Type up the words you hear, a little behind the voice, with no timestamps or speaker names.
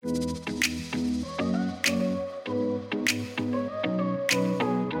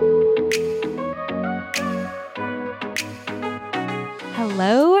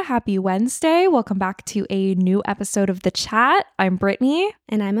Happy Wednesday. Welcome back to a new episode of The Chat. I'm Brittany.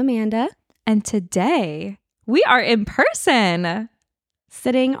 And I'm Amanda. And today we are in person.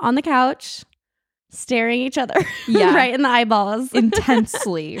 Sitting on the couch, staring each other right in the eyeballs.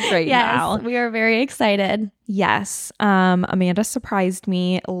 Intensely now. Yes, we are very excited. Yes. Amanda surprised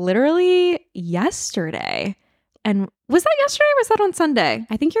me literally yesterday. And was that yesterday or was that on Sunday?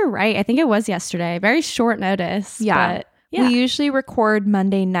 I think you're right. I think it was yesterday. Very short notice. Yeah. But yeah. We usually record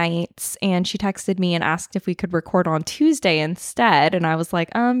Monday nights, and she texted me and asked if we could record on Tuesday instead. And I was like,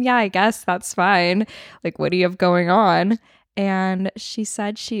 yeah, I guess that's fine. Like, what do you have going on? And she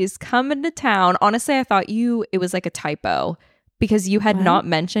said she's coming to town. Honestly, I thought it was like a typo because you had not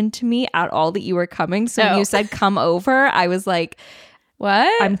mentioned to me at all that you were coming. So when you said come over, I was like,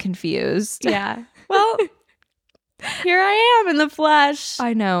 what? I'm confused. Yeah. Well, here I am in the flesh.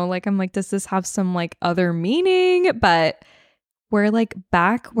 I know. Like, I'm like, does this have some like other meaning? But we're like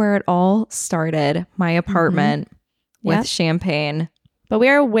back where it all started, my apartment with champagne. But we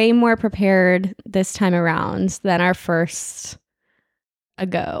are way more prepared this time around than our first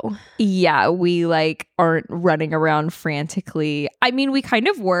ago. Yeah, we like aren't running around frantically. I mean, we kind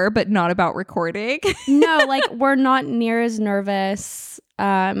of were, but not about recording. No, like we're not near as nervous.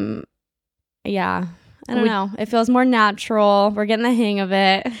 Yeah. I don't know. It feels more natural. We're getting the hang of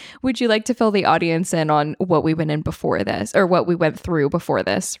it. Would you like to fill the audience in on what we went in before this, or what we went through before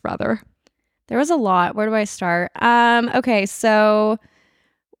this, rather? There was a lot. Where do I start? Okay, so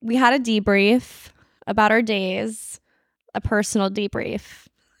we had a debrief about our days, a personal debrief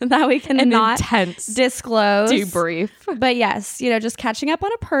that we can not intense disclose. Debrief. But yes, just catching up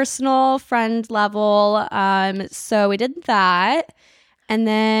on a personal friend level. So we did that. And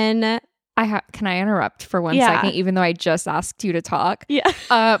then can I interrupt for 1 second, even though I just asked you to talk? Yeah.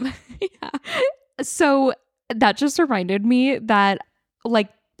 So that just reminded me that like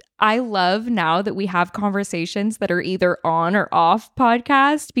I love now that we have conversations that are either on or off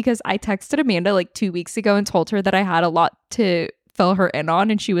podcast, because I texted Amanda like 2 weeks ago and told her that I had a lot to fill her in on.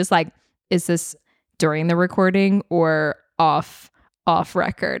 And she was like, is this during the recording or off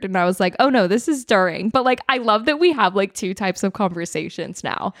record? And I was like, oh no, this is during. But like, I love that we have like two types of conversations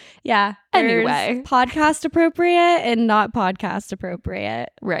now. Yeah. Anyway. Podcast appropriate and not podcast appropriate.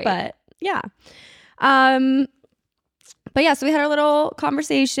 Right. But yeah. But yeah, so we had our little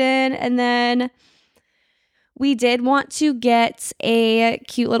conversation, and then we did want to get a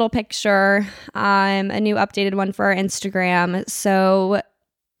cute little picture, a new updated one for our Instagram. So,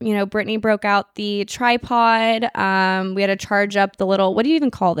 Brittany broke out the tripod. We had to charge up the little, what do you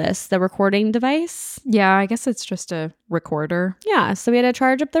even call this? The recording device? Yeah, I guess it's just a recorder. Yeah, so we had to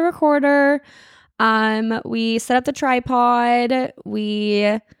charge up the recorder. We set up the tripod.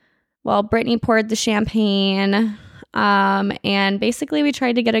 Brittany poured the champagne. And basically we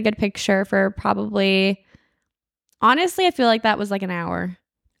tried to get a good picture for probably, honestly, I feel like that was like an hour.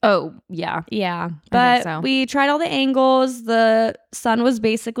 Oh, yeah. Yeah. But so. We tried all the angles. The sun was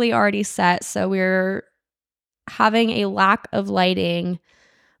basically already set, so we were having a lack of lighting.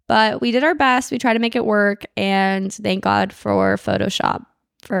 But we did our best. We tried to make it work, and thank God for Photoshop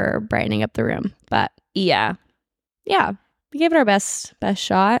for brightening up the room. But yeah, we gave it our best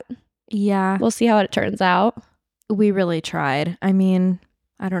shot. Yeah. We'll see how it turns out. We really tried. I mean,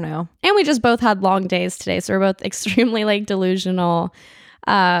 I don't know. And we just both had long days today, so we're both extremely like delusional.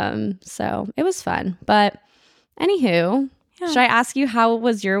 So it was fun. But anywho, should I ask you how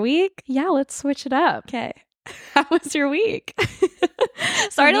was your week? Yeah, let's switch it up. Okay. How was your week?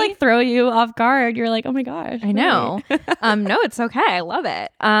 Sorry to like throw you off guard. You're like, oh my gosh. I know. No, it's okay. I love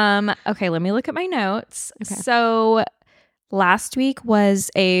it. Okay, let me look at my notes. Okay. So last week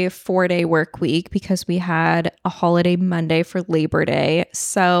was a 4-day work week because we had a holiday Monday for Labor Day.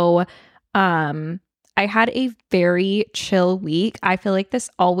 So I had a very chill week. I feel like this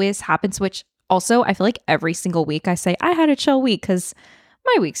always happens, which also I feel like every single week I say I had a chill week because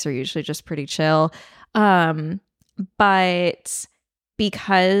my weeks are usually just pretty chill. But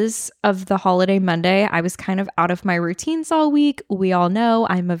because of the holiday Monday, I was kind of out of my routines all week. We all know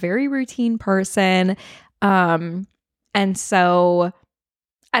I'm a very routine person. And so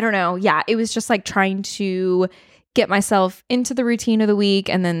I don't know. Yeah, it was just like trying to get myself into the routine of the week.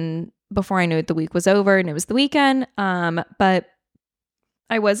 And then before I knew it, the week was over and it was the weekend. But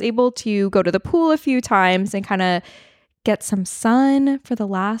I was able to go to the pool a few times and kind of get some sun for the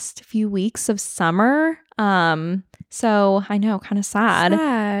last few weeks of summer. So I know, kind of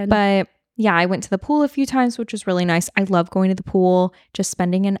sad. But yeah, I went to the pool a few times, which was really nice. I love going to the pool, just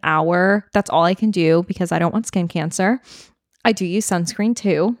spending an hour. That's all I can do because I don't want skin cancer. I do use sunscreen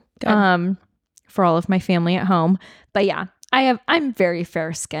too, for all of my family at home. But yeah, I'm very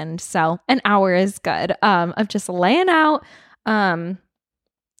fair skinned, so an hour is good. Of just laying out.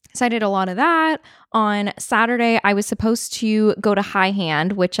 So I did a lot of that. On Saturday, I was supposed to go to High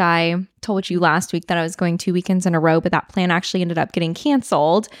Hand, which I told you last week that I was going 2 weekends in a row, but that plan actually ended up getting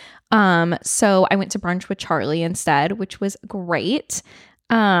canceled. So I went to brunch with Charlie instead, which was great.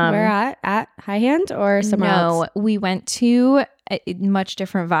 Where at High Hand or somewhere else? No, we went to a much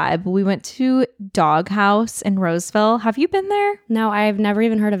different vibe. We went to Doghouse in Roseville. Have you been there? No, I've never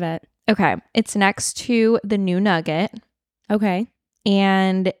even heard of it. Okay. It's next to the New Nugget. Okay.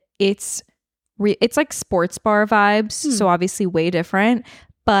 And it's like sports bar vibes. So obviously way different,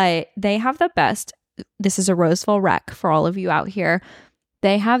 but they have the best. This is a Roseville rec for all of you out here.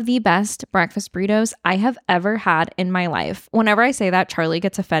 They have the best breakfast burritos I have ever had in my life. Whenever I say that, Charlie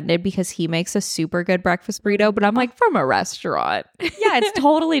gets offended because he makes a super good breakfast burrito, but I'm like, from a restaurant. Yeah, it's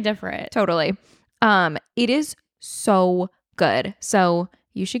totally different. Totally. It is so good. So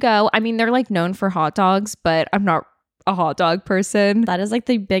you should go. I mean, they're like known for hot dogs, but I'm not a hot dog person. That is like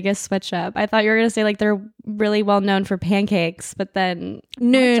the biggest switch up. I thought you were going to say like they're really well known for pancakes, but then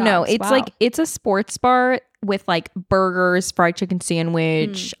No. It's like, it's a sports bar with like burgers, fried chicken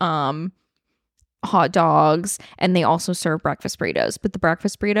sandwich, hot dogs, and they also serve breakfast burritos. But the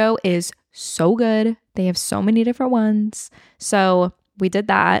breakfast burrito is so good. They have so many different ones. So we did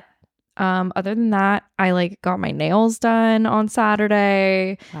that. Other than that, I like got my nails done on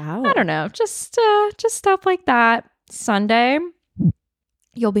Saturday. Wow. I don't know, just stuff like that. Sunday,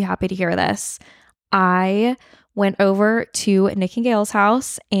 you'll be happy to hear this. I went over to Nick and Gail's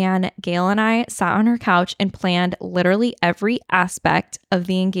house, and Gail and I sat on her couch and planned literally every aspect of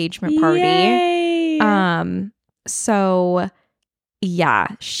the engagement party. Yay. So yeah,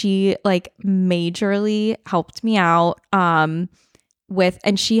 she like majorly helped me out.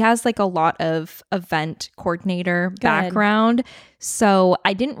 And she has like a lot of event coordinator background. So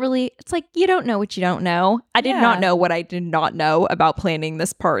I didn't really, it's like, you don't know what you don't know. I did not know what I did not know about planning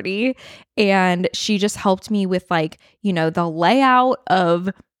this party. And she just helped me with like, you know, the layout of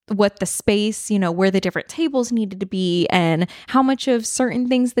what the space, you know, where the different tables needed to be and how much of certain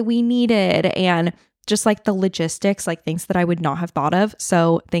things that we needed and just like the logistics, like things that I would not have thought of.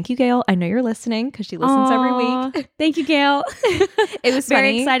 So thank you, Gail. I know you're listening because she listens every week. Thank you, Gail. It was very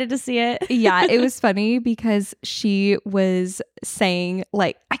funny. Excited to see it. Yeah, it was funny because she was saying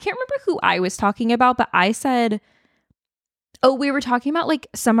like, I can't remember who I was talking about, but I said, oh, we were talking about like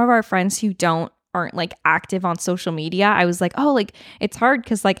some of our friends who aren't like active on social media. I was like, oh, like it's hard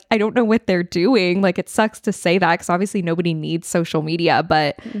because like I don't know what they're doing. Like it sucks to say that because obviously nobody needs social media,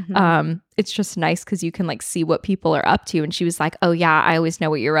 but it's just nice because you can like see what people are up to. And she was like, oh yeah, I always know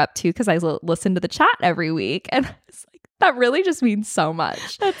what you're up to because I listen to the chat every week. And I was like, that really just means so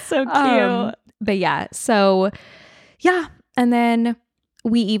much. That's so cute. But yeah, so yeah. And then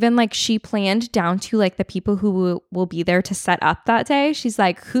we even like she planned down to like the people who will be there to set up that day. She's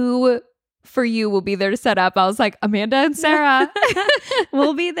like, who for you will be there to set up? I was like, Amanda and Sarah.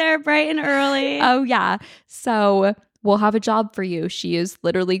 We'll be there bright and early. Oh yeah. So we'll have a job for you. She is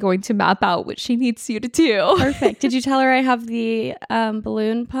literally going to map out what she needs you to do. Perfect. Did you tell her I have the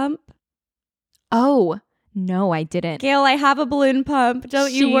balloon pump? Oh, no, I didn't. Gail, I have a balloon pump.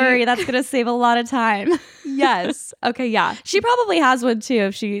 Don't you worry. That's going to save a lot of time. Yes. Okay, yeah. She probably has one too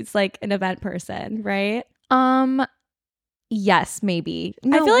if she's like an event person, right? Yes, maybe.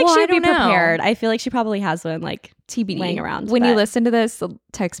 No, I feel like she'd be know. prepared. I feel like she probably has one like TBD laying around. When you listen to this,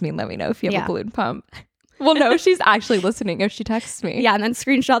 text me and let me know if you have a balloon pump. Well, no, she's actually listening if she texts me. Yeah, and then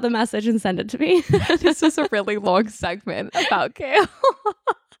screenshot the message and send it to me. This was a really long segment about Gail.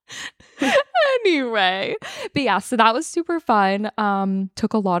 Anyway, but yeah, so that was super fun.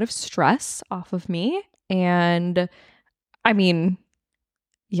 Took a lot of stress off of me. And I mean,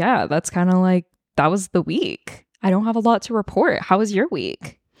 yeah, that's kind of like, that was the week. I don't have a lot to report. How was your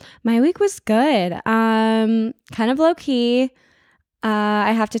week? My week was good. Kind of low key.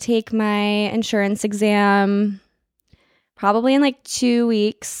 I have to take my insurance exam probably in like 2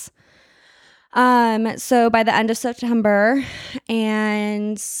 weeks. So by the end of September,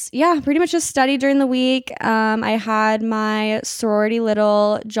 and yeah, pretty much just studied during the week. I had my sorority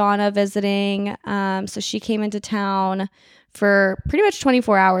little Jonna visiting. So she came into town for pretty much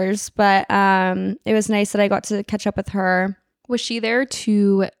 24 hours, but it was nice that I got to catch up with her. Was she there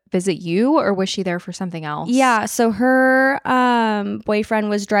to visit you or was she there for something else? Yeah, so her boyfriend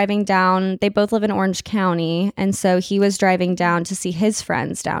was driving down. They both live in Orange County, and so he was driving down to see his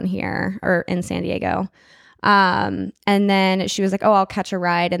friends down here or in San Diego. And then she was like, oh, I'll catch a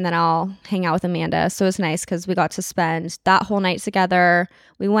ride and then I'll hang out with Amanda. So it was nice because we got to spend that whole night together.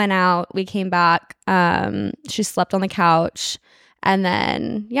 We went out, we came back. She slept on the couch. And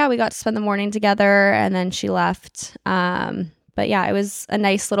then, yeah, we got to spend the morning together and then she left. But yeah, it was a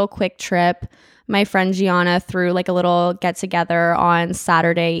nice little quick trip. My friend Gianna threw like a little get together on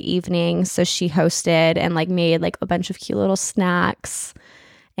Saturday evening. So she hosted and like made like a bunch of cute little snacks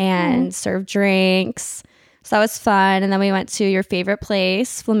and served drinks. So that was fun. And then we went to your favorite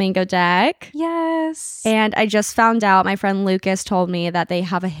place, Flamingo Deck. Yes. And I just found out, my friend Lucas told me that they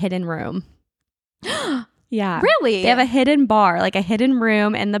have a hidden room. Yeah. Really? They have a hidden bar, like a hidden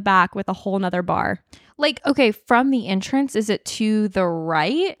room in the back with a whole nother bar. Like, okay, from the entrance, is it to the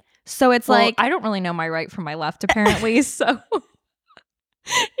right? So it's Well, like, I don't really know my right from my left, apparently. So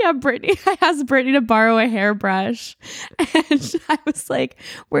yeah, I asked Brittany to borrow a hairbrush. And I was like,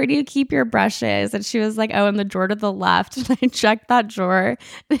 where do you keep your brushes? And she was like, oh, in the drawer to the left. And I checked that drawer.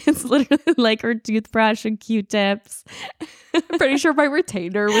 And it's literally like her toothbrush and Q-tips. I'm pretty sure my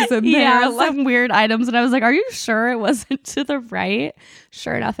retainer was in there. Yeah, some weird items. And I was like, are you sure it wasn't to the right?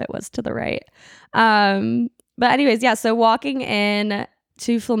 Sure enough, it was to the right. But anyways, yeah, so walking in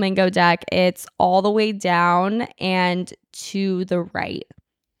to Flamingo Deck, it's all the way down and to the right.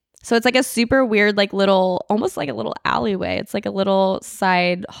 So it's like a super weird, like little, almost like a little alleyway. It's like a little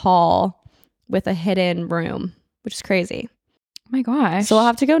side hall with a hidden room, which is crazy. Oh my gosh. So we'll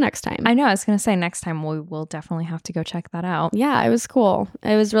have to go next time. I know. I was going to say next time we will definitely have to go check that out. Yeah, it was cool.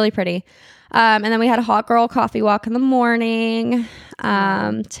 It was really pretty. And then we had a hot girl coffee walk in the morning.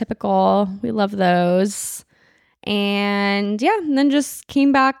 Typical. We love those. And yeah, and then just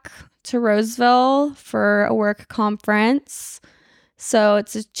came back to Roseville for a work conference. So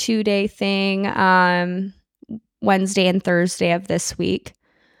it's a 2-day thing, Wednesday and Thursday of this week.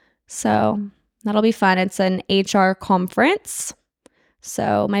 So that'll be fun. It's an HR conference.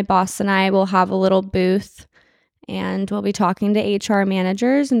 So my boss and I will have a little booth and we'll be talking to HR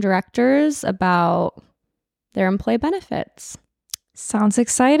managers and directors about their employee benefits. Sounds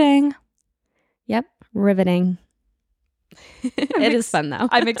exciting. Yep. Riveting. It is fun though.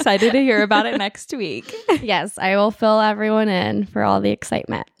 I'm excited to hear about it next week. Yes, I will fill everyone in for all the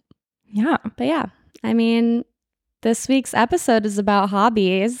excitement. Yeah. But yeah, I mean, this week's episode is about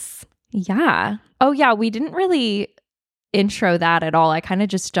hobbies. Yeah. Oh yeah, we didn't really intro that at all. I kind of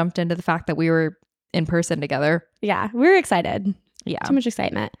just jumped into the fact that we were in person together. Yeah, we were excited. Yeah. Too much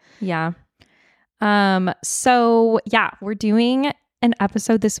excitement. Yeah. So yeah, we're doing an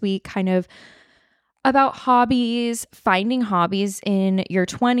episode this week kind of about hobbies, finding hobbies in your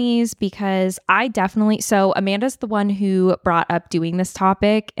 20s, because so Amanda's the one who brought up doing this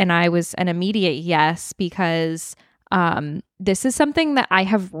topic and I was an immediate yes, because this is something that I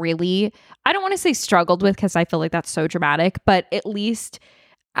have really, I don't want to say struggled with because I feel like that's so dramatic, but at least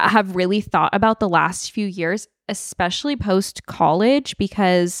I have really thought about the last few years, especially post college,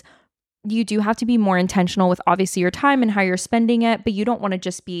 because you do have to be more intentional with obviously your time and how you're spending it, but you don't want to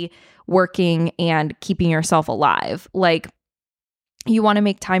just be working and keeping yourself alive. Like, you want to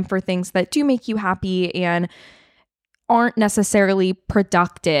make time for things that do make you happy and aren't necessarily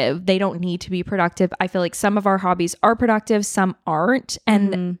productive. They don't need to be productive. I feel like some of our hobbies are productive, some aren't.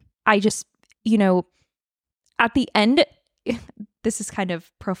 And I just, at the end, this is kind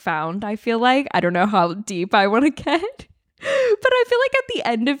of profound, I feel like. I don't know how deep I want to get. But I feel like at the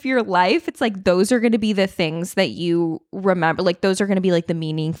end of your life, it's like those are going to be the things that you remember. Like, those are going to be like the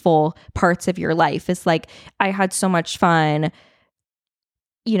meaningful parts of your life. It's like, I had so much fun,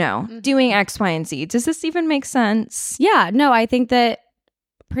 doing X, Y, and Z. Does this even make sense? Yeah, no, I think that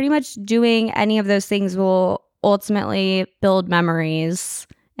pretty much doing any of those things will ultimately build memories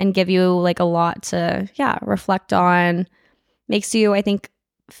and give you like a lot to, reflect on. Makes you, I think,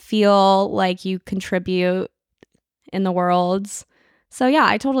 feel like you contribute in the world. So yeah,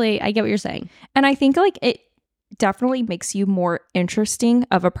 I get what you're saying. And I think like it definitely makes you more interesting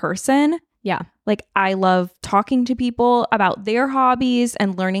of a person. Yeah. Like, I love talking to people about their hobbies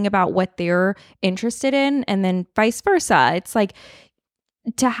and learning about what they're interested in, and then vice versa. It's like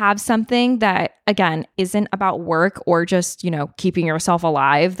to have something that, again, isn't about work or just, keeping yourself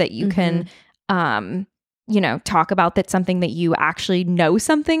alive, that you can talk about, that's something that you actually know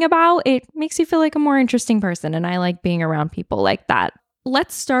something about. It makes you feel like a more interesting person. And I like being around people like that.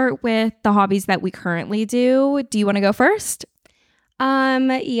 Let's start with the hobbies that we currently do. Do you want to go first?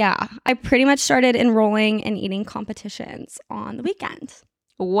 Yeah. I pretty much started enrolling in eating competitions on the weekend.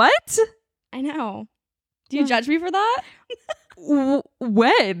 What? I know. Do you judge me for that?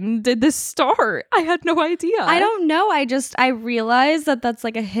 when did this start? I had no idea. I don't know. I realized that that's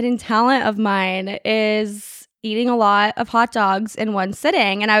like a hidden talent of mine is eating a lot of hot dogs in one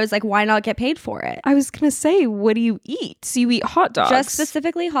sitting. And I was like, why not get paid for it? I was going to say, what do you eat? So you eat hot dogs? Just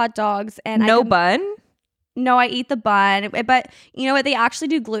specifically hot dogs. And no bun? No, I eat the bun. But you know what? They actually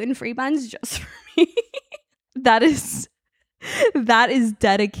do gluten-free buns just for me. That is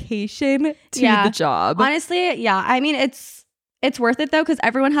dedication to the job. Honestly, yeah. I mean, it's worth it though, because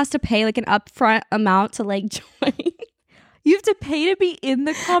everyone has to pay like an upfront amount to like join. You have to pay to be in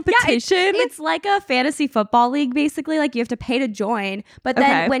the competition? Yeah, it's like a fantasy football league, basically. Like you have to pay to join, but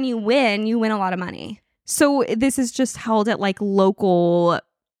then when you win a lot of money. So this is just held at like local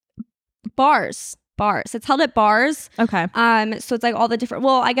bars. It's held at bars. Okay. So it's like all the different,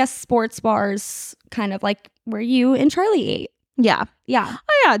 well, I guess sports bars, kind of like where you and Charlie ate. Yeah. Yeah.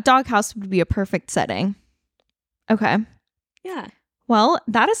 Oh yeah, Doghouse would be a perfect setting. Okay. Yeah. Well,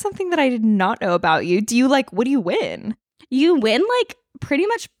 that is something that I did not know about you. Do you like, what do you win? You win like pretty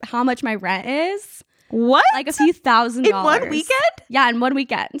much how much my rent is. What? Like a few $1,000. In one weekend? Yeah, in one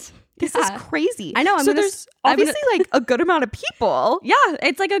weekend. This is crazy. I know. So there's obviously like a good amount of people. Yeah,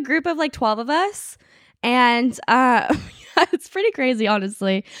 it's like a group of like 12 of us. And it's pretty crazy,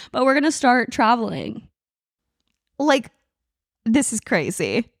 honestly. But we're going to start traveling. Like, this is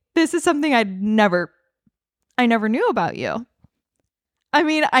crazy. This is something I never knew about you. I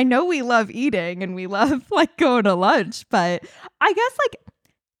mean, I know we love eating and we love like going to lunch, but I guess like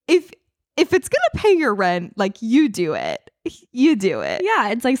if it's going to pay your rent, like you do it. You do it. Yeah,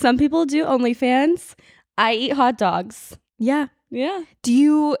 it's like some people do OnlyFans. I eat hot dogs. Yeah. Yeah. Do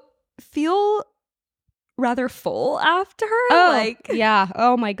you feel rather full after? Yeah.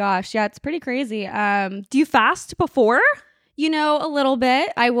 Oh my gosh. Yeah, it's pretty crazy. Do you fast before? You know, a little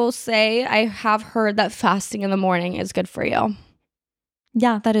bit. I will say I have heard that fasting in the morning is good for you.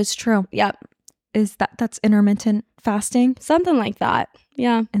 Yeah, that is true. Yep. That's intermittent fasting? Something like that.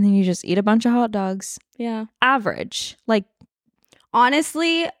 Yeah. And then you just eat a bunch of hot dogs. Yeah. Average. Like,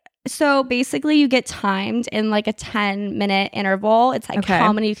 honestly, so basically you get timed in like a 10-minute interval. It's like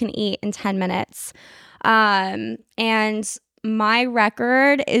how many you can eat in 10 minutes. And my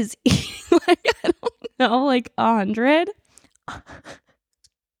record is eating like, I don't know, like 100. 100?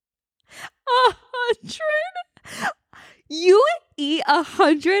 You eat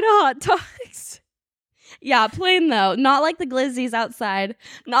 100 hot dogs? Yeah, plain though. Not like the glizzies outside.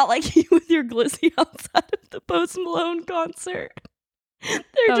 Not like you with your glizzy outside of the Post Malone concert. They're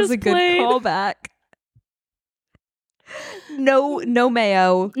that was just a plain. Good callback. No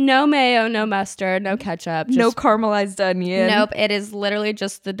mayo. No mayo, no mustard, no ketchup. No caramelized onion. Nope, it is literally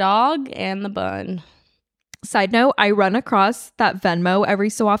just the dog and the bun. Side note, I run across that Venmo every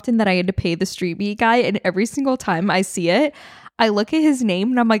so often that I had to pay the street meat guy, and every single time I see it, I look at his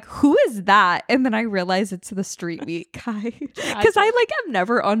name and I'm like, who is that? And then I realize it's the street meat guy. Because I like am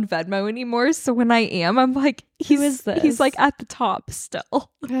never on Venmo anymore. So when I am, I'm like, who is this? He's like at the top still. Oh,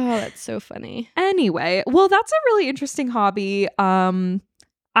 that's so funny. Anyway, well, that's a really interesting hobby.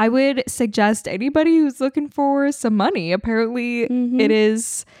 I would suggest anybody who's looking for some money. Apparently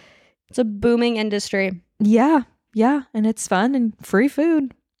it's a booming industry. Yeah. And it's fun and free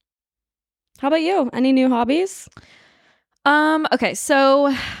food. How about you? Any new hobbies? Okay,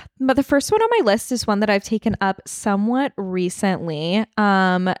 so but the first one on my list is one that I've taken up somewhat recently.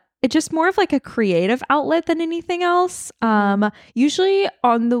 It's just more of like a creative outlet than anything else. Usually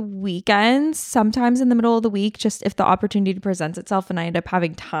on the weekends, sometimes in the middle of the week, just if the opportunity presents itself and I end up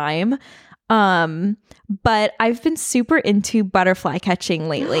having time. But I've been super into butterfly catching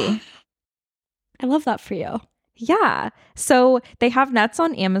lately. I love that for you. Yeah. So they have nets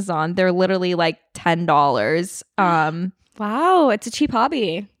on Amazon. They're literally like $10. Wow, it's a cheap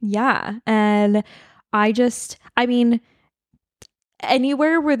hobby. Yeah. And I mean,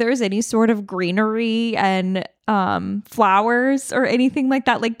 anywhere where there's any sort of greenery and flowers or anything like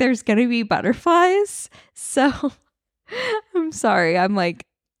that, like there's going to be butterflies. So I'm sorry. I'm like,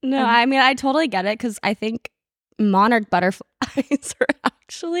 no, I mean, I totally get it because I think monarch butterflies are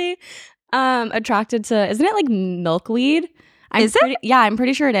actually attracted to, isn't it like milkweed? Is it? Yeah, I'm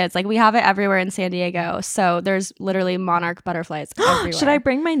pretty sure it is. Like we have it everywhere in San Diego. So there's literally monarch butterflies everywhere. Should I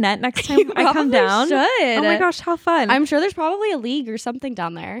bring my net next time I come down? Should. Oh my gosh, how fun. I'm sure there's probably a league or something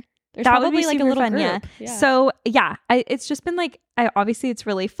down there. There's that probably would be like a super little fun, group. yeah. So yeah, it's just been like, obviously it's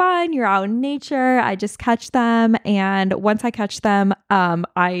really fun. You're out in nature. I just catch them, and once I catch them,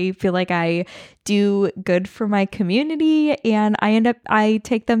 I feel like I do good for my community, and I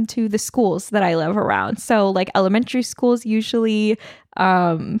take them to the schools that I live around. So like elementary schools usually,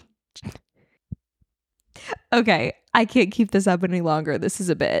 Okay, I can't keep this up any longer. This is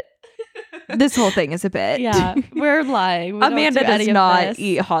a bit. This whole thing is a bit. Yeah, we're lying. We Amanda don't do does any of not this.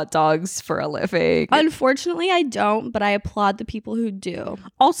 eat hot dogs for a living. Unfortunately, I don't, but I applaud the people who do.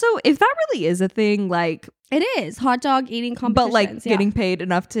 Also, if that really is a thing, like, It is hot dog eating competitions. but like getting paid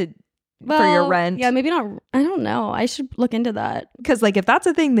enough to for your rent. Yeah, maybe not. I don't know. I should look into that. Because like if that's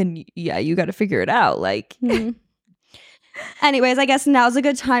a thing, then yeah, you got to figure it out. Like, anyways, I guess now's a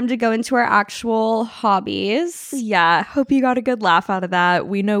good time to go into our actual hobbies. yeah, hope you got a good laugh out of that.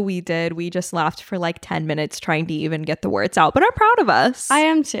 We know we did. We just laughed for like 10 minutes trying to even get the words out, but I'm proud of us. I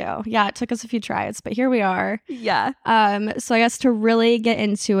am too. Yeah, it took us a few tries, but here we are. Yeah. So I guess to really get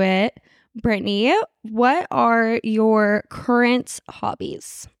into it, Brittany, what are your current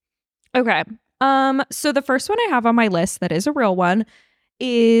hobbies? Okay. So the first one I have on my list that is a real one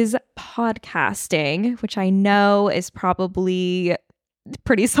is podcasting, which I know is probably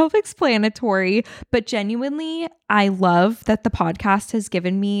pretty self-explanatory, but genuinely I love that the podcast has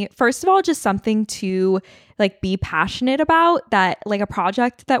given me, first of all, just something to like be passionate about, that like a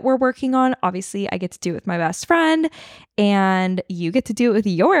project that we're working on. Obviously I get to do it with my best friend and you get to do it with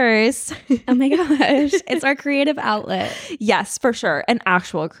yours. Oh my gosh. It's our creative outlet. Yes, for sure. An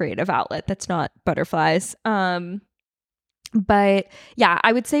actual creative outlet that's not butterflies. But yeah,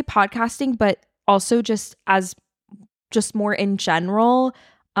 I would say podcasting, but also just more in general,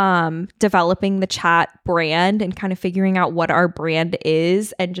 developing the chat brand and kind of figuring out what our brand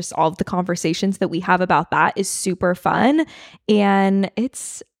is, and just all of the conversations that we have about that is super fun. And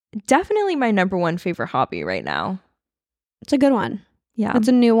it's definitely my number one favorite hobby right now. It's a good one. Yeah. It's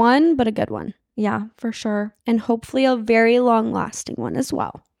a new one, but a good one. Yeah, for sure. And hopefully a very long lasting one as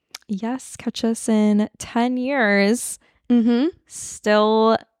well. Yes, catch us in 10 years. Mm-hmm.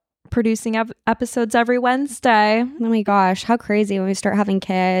 Still producing episodes every Wednesday. Oh my gosh, how crazy when we start having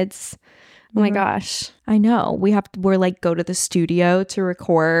kids. Oh my gosh. I know. We're like go to the studio to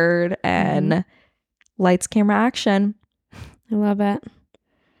record and lights, camera, action. I love it.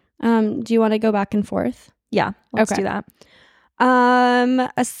 Do you want to go back and forth? Yeah, let's do that.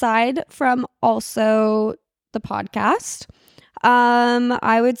 Aside from also the podcast,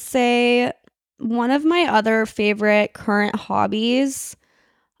 I would say one of my other favorite current hobbies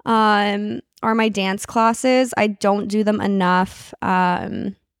are my dance classes. I don't do them enough.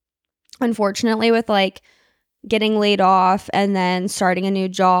 Unfortunately, with like getting laid off and then starting a new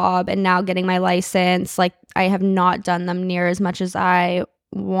job and now getting my license, like I have not done them near as much as I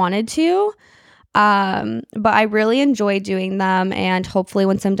wanted to. But I really enjoy doing them, and hopefully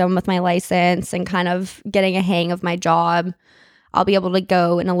once I'm done with my license and kind of getting a hang of my job, I'll be able to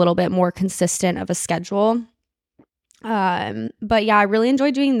go in a little bit more consistent of a schedule. But yeah, I really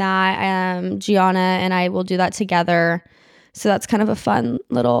enjoy doing that. Gianna and I will do that together. So that's kind of a fun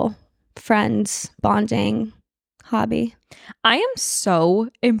little friends bonding hobby. I am so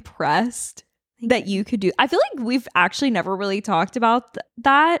impressed that you could do. I feel like we've actually never really talked about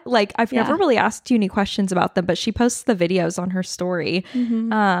that. Like I've never really asked you any questions about them, but she posts the videos on her story.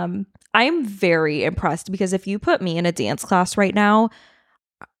 I am very impressed, because if you put me in a dance class right now,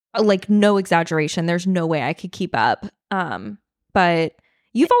 like no exaggeration, there's no way I could keep up. But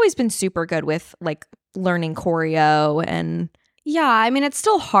you've always been super good with like learning choreo. And yeah, I mean, it's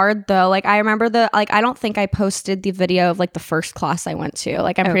still hard though. Like I remember I don't think I posted the video of like the first class I went to.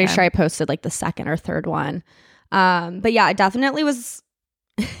 Like I'm pretty sure I posted like the second or third one. But yeah, it definitely was,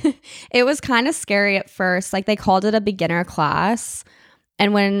 it was kind of scary at first. Like they called it a beginner class.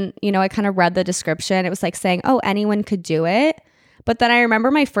 And when, I kind of read the description, it was like saying, oh, anyone could do it. But then I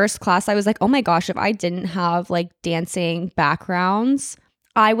remember my first class, I was like, oh my gosh, if I didn't have like dancing backgrounds,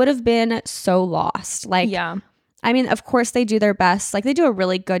 I would have been so lost. Like, yeah. I mean, of course they do their best. Like they do a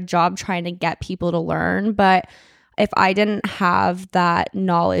really good job trying to get people to learn. But if I didn't have that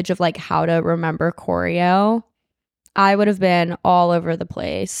knowledge of like how to remember choreo, I would have been all over the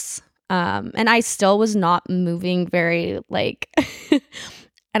place. And I still was not moving very like,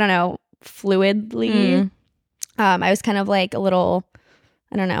 I don't know, fluidly. I was kind of like a little,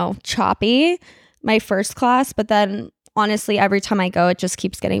 I don't know, choppy my first class. But then honestly, every time I go, it just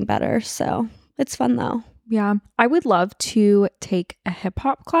keeps getting better. So it's fun though. Yeah. I would love to take a hip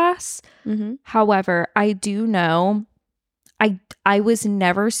hop class. However, I do know I was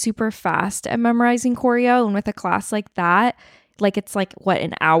never super fast at memorizing choreo. And with a class like that, like it's like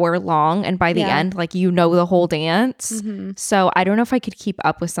an hour long, and by the end, like the whole dance. So I don't know if I could keep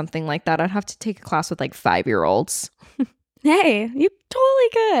up with something like that. I'd have to take a class with like 5-year-olds. Hey, you totally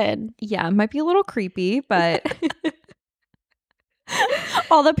could. Yeah, it might be a little creepy, but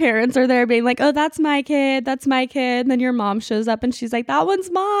all the parents are there being like, oh, that's my kid, and then your mom shows up and she's like, that one's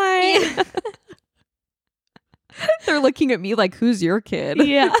mine. They're looking at me like, who's your kid?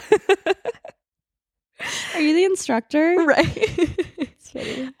 Yeah. Are you the instructor? Right. It's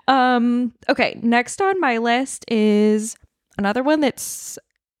funny. Okay, next on my list is another one that's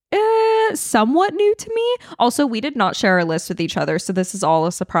somewhat new to me. Also, we did not share a list with each other, so this is all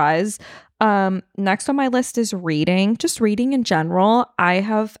a surprise. Next on my list is reading, just reading in general. I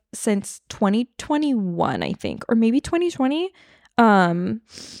have since 2021, I think, or maybe 2020,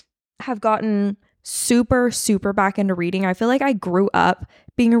 have gotten super back into reading. I feel like I grew up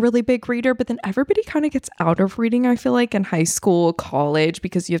being a really big reader, but then everybody kind of gets out of reading, I feel like, in high school, college,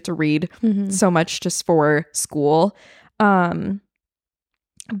 because you have to read so much just for school.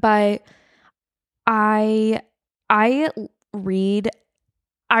 But I read,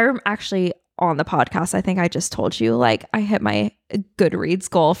 I'm actually on the podcast, I think I just told you, like, I hit my Goodreads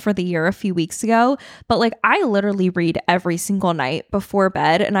goal for the year a few weeks ago, but like I literally read every single night before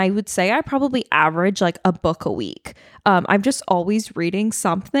bed, and I would say I probably average like a book a week. I'm just always reading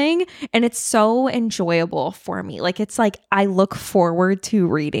something, and it's so enjoyable for me. Like, it's like I look forward to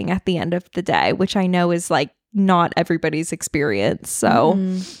reading at the end of the day, which I know is like not everybody's experience. So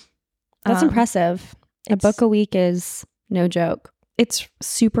that's impressive. A book a week is no joke. It's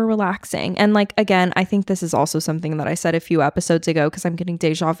super relaxing. And like, again, I think this is also something that I said a few episodes ago because I'm getting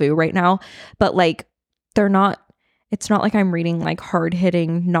deja vu right now. But like, it's not like I'm reading like hard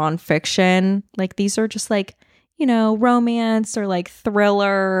hitting nonfiction. Like, these are just like, you know, romance or like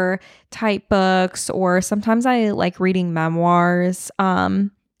thriller type books. Or sometimes I like reading memoirs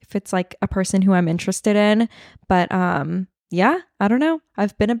if it's like a person who I'm interested in. But yeah, I don't know.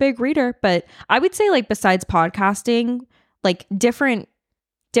 I've been a big reader, but I would say like besides podcasting, like different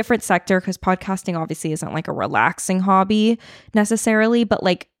sector, because podcasting obviously isn't like a relaxing hobby necessarily, but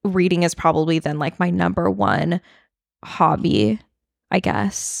like reading is probably then like my number one hobby, I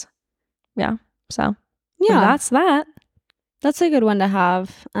guess. Yeah. So yeah, that's that. That's a good one to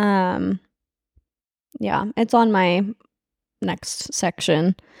have. Yeah, it's on my next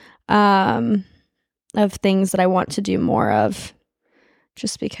section of things that I want to do more of,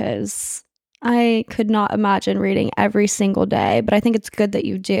 just because I could not imagine reading every single day, but I think it's good that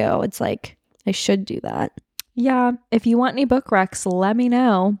you do. It's like, I should do that. Yeah. If you want any book recs, let me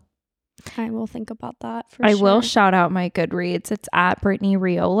know. I will think about that for I sure. will shout out my Goodreads. It's at Brittany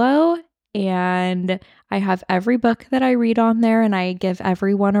Riolo, and I have every book that I read on there, and I give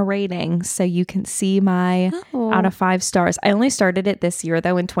everyone a rating so you can see my out of 5 stars. I only started it this year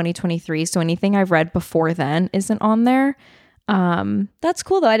though, in 2023, so anything I've read before then isn't on there. That's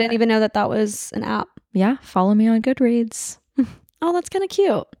cool though. I didn't even know that was an app. Yeah, follow me on Goodreads. Oh, that's kind of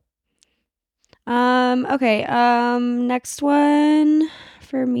cute. Okay. Next one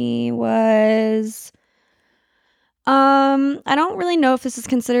for me was I don't really know if this is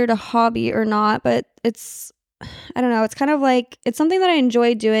considered a hobby or not, but I don't know, it's kind of like, it's something that I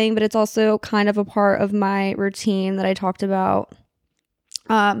enjoy doing, but it's also kind of a part of my routine that I talked about.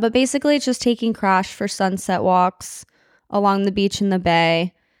 But basically it's just taking Crash for sunset walks along the beach in the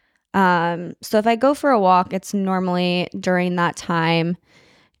bay. So if I go for a walk, it's normally during that time.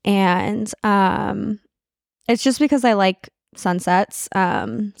 And it's just because I like sunsets.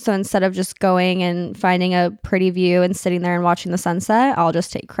 So instead of just going and finding a pretty view and sitting there and watching the sunset, I'll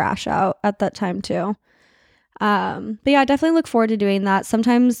just take Crash out at that time too. But yeah, I definitely look forward to doing that.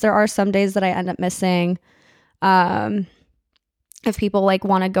 Sometimes there are some days that I end up missing. If people like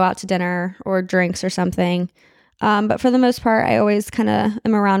want to go out to dinner or drinks or something. But for the most part, I always kind of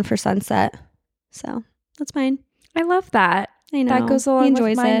am around for sunset. So that's fine. I love that. I know. That goes along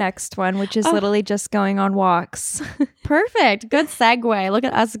with my it. next one, which is literally just going on walks. Perfect. Good segue. Look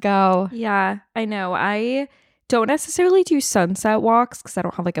at us go. Yeah, I know. I don't necessarily do sunset walks because I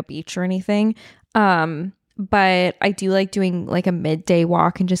don't have like a beach or anything. But I do like doing like a midday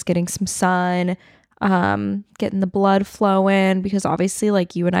walk and just getting some sun, getting the blood flowing, because obviously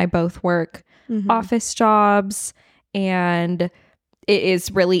like you and I both work office jobs, and it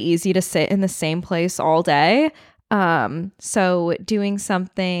is really easy to sit in the same place all day. So doing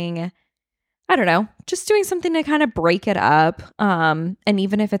something, I don't know, just doing something to kind of break it up. And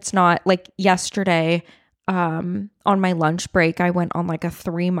even if it's not like yesterday, on my lunch break, I went on like a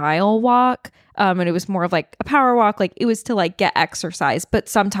 3-mile walk. And it was more of like a power walk. Like it was to like get exercise, but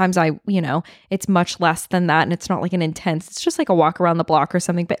sometimes it's much less than that. And it's not like an intense, it's just like a walk around the block or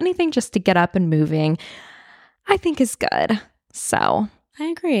something, but anything just to get up and moving, I think is good. So I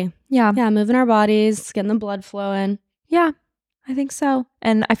agree. Yeah. Yeah. Moving our bodies, getting the blood flowing. Yeah, I think so.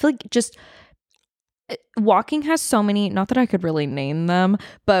 And I feel like just walking has so many, not that I could really name them,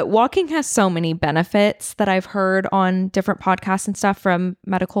 but walking has so many benefits that I've heard on different podcasts and stuff from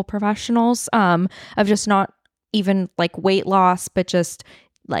medical professionals, of just not even like weight loss, but just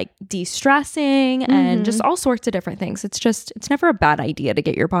like de-stressing and just all sorts of different things. It's never a bad idea to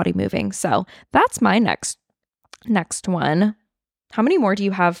get your body moving. So that's my next one. How many more do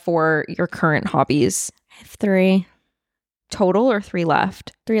you have for your current hobbies? I have 3 total or 3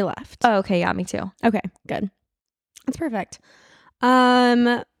 left? 3 left. Oh, okay. Yeah, me too. Okay, good. That's perfect.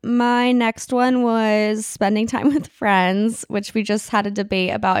 My next one was spending time with friends, which we just had a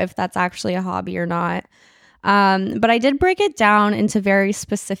debate about if that's actually a hobby or not. But I did break it down into very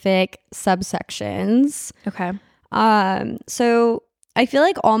specific subsections. Okay. So I feel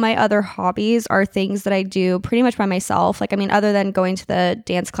like all my other hobbies are things that I do pretty much by myself. Like, I mean, other than going to the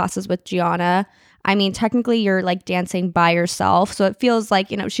dance classes with Gianna, I mean, technically you're like dancing by yourself. So it feels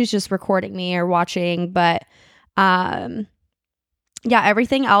like, you know, she's just recording me or watching. But yeah,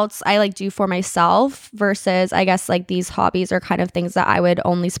 everything else I like do for myself versus I guess like these hobbies are kind of things that I would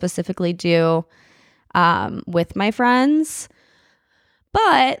only specifically do with my friends.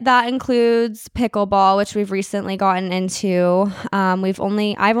 But that includes pickleball, which we've recently gotten into. I've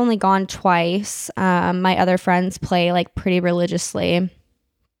only gone twice. My other friends play like pretty religiously.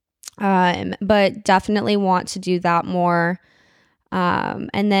 But definitely want to do that more.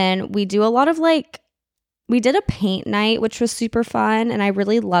 And then we do a lot of we did a paint night, which was super fun, and I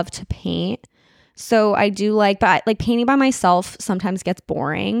really love to paint. So I do but painting by myself sometimes gets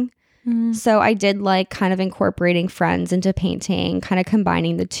boring. So I did like kind of incorporating friends into painting, kind of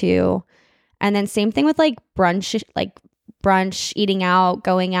combining the two. And then same thing with like brunch, eating out,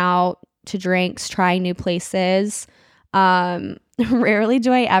 going out to drinks, trying new places. Rarely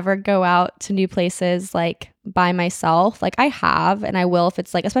do I ever go out to new places like by myself. Like I have, and I will if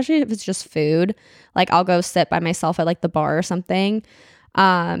it's like, especially if it's just food, like I'll go sit by myself at like the bar or something.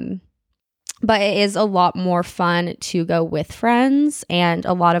 But it is a lot more fun to go with friends, and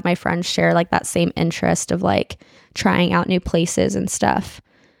a lot of my friends share like that same interest of like trying out new places and stuff.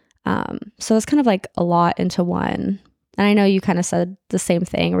 So it's kind of like a lot into one. And I know you kind of said the same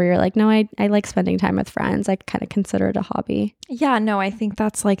thing where you're like, no, I like spending time with friends. I kind of consider it a hobby. Yeah, no, I think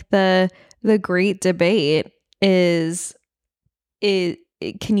that's like the great debate is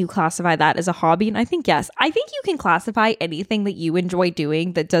can you classify that as a hobby? And I think yes. I think you can classify anything that you enjoy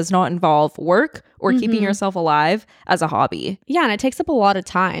doing that does not involve work or keeping yourself alive as a hobby. Yeah, and it takes up a lot of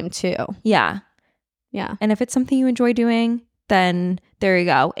time too. Yeah. Yeah. And if it's something you enjoy doing, then there you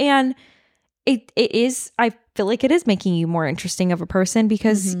go. And it is, I feel like it is making you more interesting of a person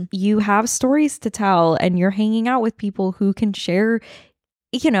because you have stories to tell and you're hanging out with people who can share,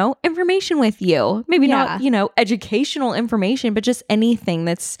 you know, information with you. Maybe not, you know, educational information, but just anything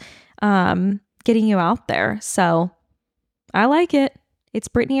that's getting you out there. So I like it. It's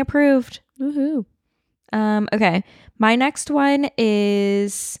Brittany approved. Woohoo. Okay. My next one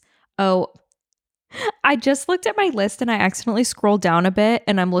is, I just looked at my list and I accidentally scrolled down a bit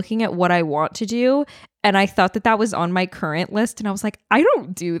and I'm looking at what I want to do. And I thought that was on my current list. And I was like, I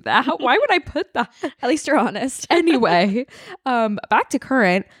don't do that. Why would I put that? At least you're honest. Anyway, back to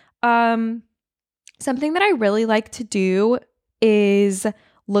current. Something that I really like to do is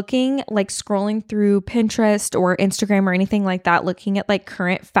scrolling through Pinterest or Instagram or anything like that, looking at like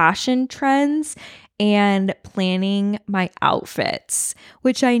current fashion trends and planning my outfits,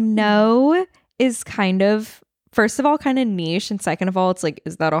 which I know is kind of, first of all, kind of niche. And second of all, it's like,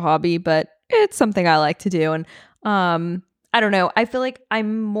 is that a hobby? But it's something I like to do. And I don't know. I feel like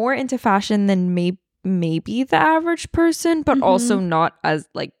I'm more into fashion than maybe the average person, but also not as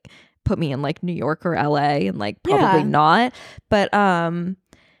like put me in like New York or LA and like probably not. But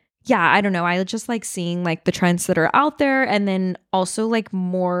yeah, I don't know. I just like seeing like the trends that are out there and then also like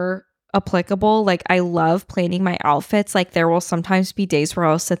more applicable. Like I love planning my outfits. Like there will sometimes be days where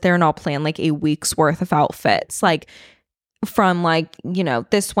I'll sit there and I'll plan like a week's worth of outfits. Like from like, you know,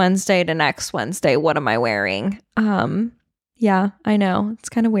 this Wednesday to next Wednesday, what am I wearing? Yeah, I know. It's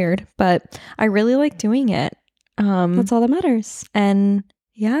kind of weird, but I really like doing it. That's all that matters. And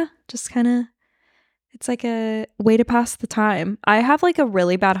yeah, just kind of, it's like a way to pass the time. I have like a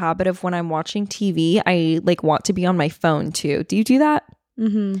really bad habit of when I'm watching TV, I like want to be on my phone too. Do you do that?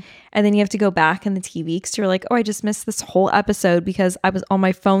 And then you have to go back in the TV because you're like, oh, I just missed this whole episode because I was on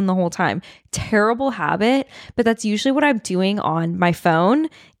my phone the whole time. Terrible habit, but that's usually what I'm doing on my phone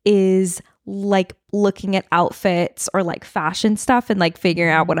is like looking at outfits or like fashion stuff and like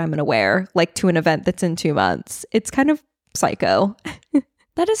figuring out what I'm going to wear like to an event that's in 2 months. It's kind of psycho.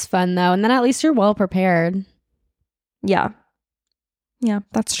 That is fun though. And then at least you're well prepared. Yeah. Yeah,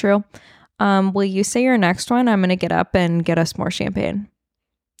 that's true. Will you say your next one? I'm going to get up and get us more champagne.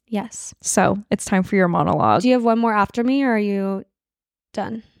 Yes. So it's time for your monologue. Do you have one more after me or are you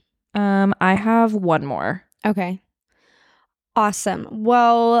done? I have one more. Okay. Awesome.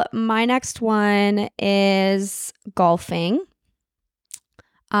 Well, my next one is golfing.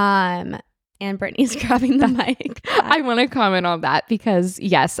 And Brittany's grabbing the mic. I want to comment on that because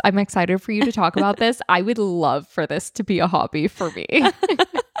yes, I'm excited for you to talk about this. I would love for this to be a hobby for me.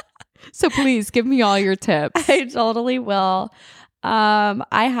 So please give me all your tips. I totally will. I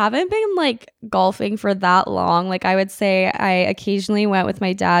haven't been like golfing for that long. Like I would say I occasionally went with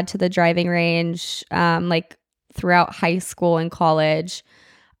my dad to the driving range, like throughout high school and college.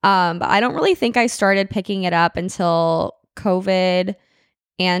 But I don't really think I started picking it up until COVID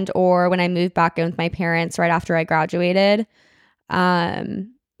and or when I moved back in with my parents right after I graduated.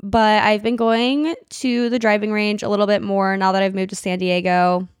 But I've been going to the driving range a little bit more now that I've moved to San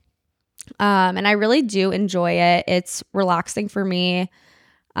Diego. And I really do enjoy it. It's relaxing for me.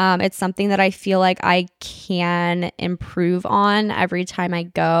 It's something that I feel like I can improve on every time I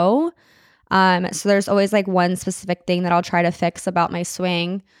go. So there's always like one specific thing that I'll try to fix about my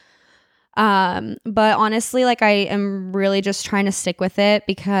swing. But honestly, like I am really just trying to stick with it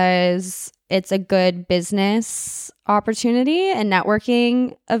because it's a good business opportunity and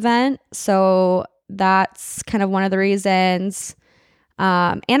networking event. So that's kind of one of the reasons.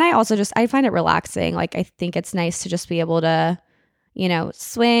 And I also I find it relaxing. Like I think it's nice to just be able to,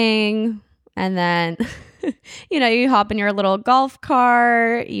 swing and then, you hop in your little golf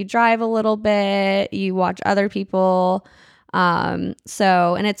cart, you drive a little bit, you watch other people. And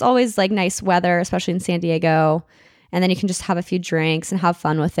it's always like nice weather, especially in San Diego. And then you can just have a few drinks and have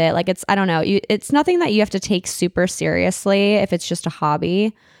fun with it. Like I don't know, it's nothing that you have to take super seriously if it's just a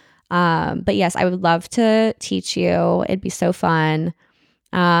hobby. But yes, I would love to teach you. It'd be so fun.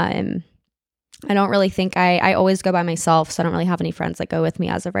 I don't really think I always go by myself, so I don't really have any friends that go with me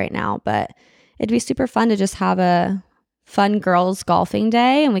as of right now, but it'd be super fun to just have a fun girls golfing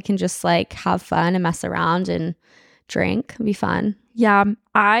day and we can just like have fun and mess around and drink. It'd be fun. Yeah,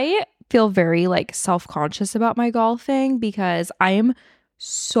 I feel very like self-conscious about my golfing because I am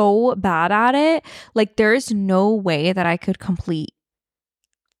so bad at it. Like there's no way that I could complete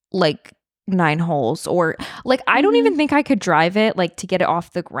like 9 holes or like I don't even think I could drive it like to get it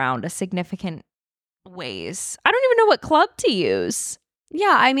off the ground a significant ways. I don't even know what club to use.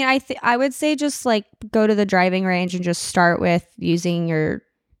 Yeah, I mean I would say just like go to the driving range and just start with using your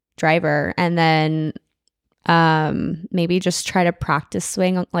driver and then maybe just try to practice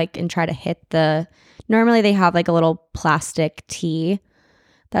swing like and try to hit normally they have like a little plastic tee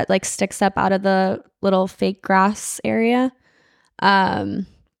that like sticks up out of the little fake grass area.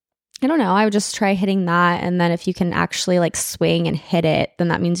 I don't know. I would just try hitting that. And then if you can actually like swing and hit it, then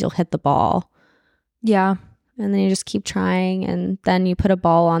that means you'll hit the ball. Yeah. And then you just keep trying. And then you put a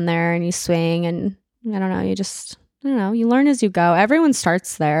ball on there and you swing. And I don't know. You learn as you go. Everyone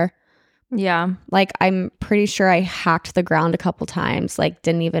starts there. Yeah. Like I'm pretty sure I hacked the ground a couple times, like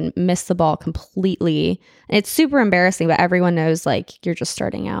didn't even miss the ball completely. And it's super embarrassing, but everyone knows like you're just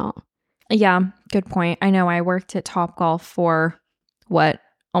starting out. Yeah. Good point. I know I worked at Topgolf for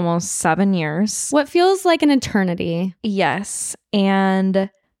almost 7 years. What feels like an eternity. Yes. And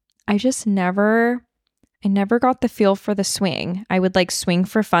I never got the feel for the swing. I would like swing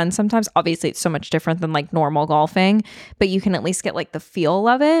for fun. Sometimes obviously it's so much different than like normal golfing, but you can at least get like the feel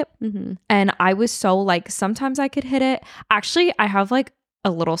of it. Mm-hmm. And I was so like, sometimes I could hit it. Actually, I have like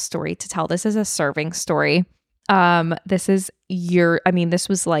a little story to tell. This is a serving story. This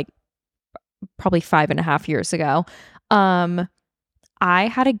was like probably 5.5 years ago. I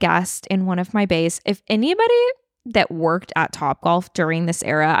had a guest in one of my bays. If anybody that worked at Topgolf during this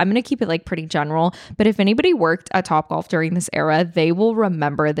era, I'm going to keep it like pretty general, but if anybody worked at Topgolf during this era, they will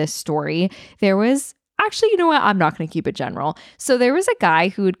remember this story. There was actually, you know what? I'm not going to keep it general. So there was a guy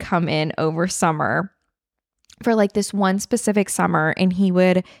who would come in over summer for like this one specific summer and he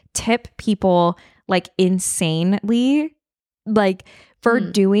would tip people like insanely, like for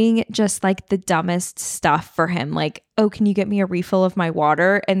doing just like the dumbest stuff for him. Like, oh, can you get me a refill of my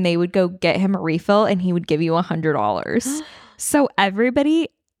water? And they would go get him a refill and he would give you $100. So everybody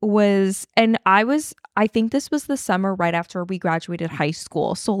was, and I think this was the summer right after we graduated high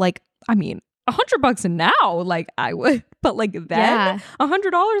school. So like, I mean, $100 now, like I would, but like then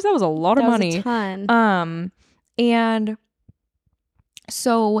 $100, that was a lot of money. A ton. And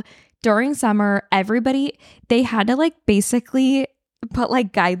so during summer, they had to like basically put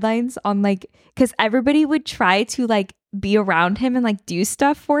like guidelines on like, because everybody would try to like be around him and like do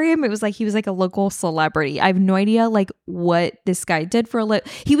stuff for him. It was like he was like a local celebrity. I have no idea like what this guy did for a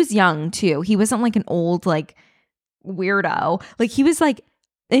living. He was young too. He wasn't like an old like weirdo. Like he was like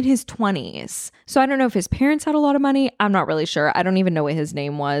in his 20s. So I don't know if his parents had a lot of money. I'm not really sure. I don't even know what his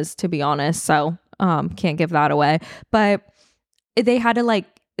name was, to be honest. So Can't give that away. But they had to like,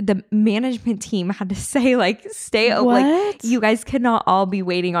 the management team had to say like, stay like, you guys cannot all be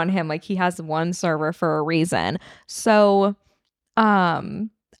waiting on him. Like he has one server for a reason. So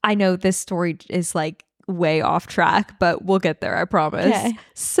I know this story is like way off track, but we'll get there, I promise. Okay.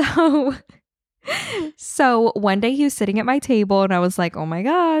 So one day he was sitting at my table and I was like, oh my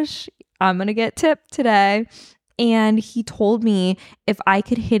gosh, I'm gonna get tipped today. And he told me if I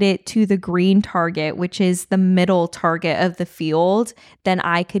could hit it to the green target, which is the middle target of the field, then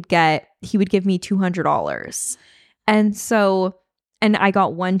he would give me $200. And I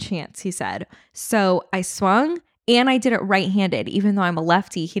got one chance, he said. So I swung and I did it right-handed. Even though I'm a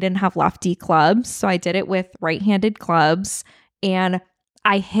lefty, he didn't have lefty clubs. So I did it with right-handed clubs and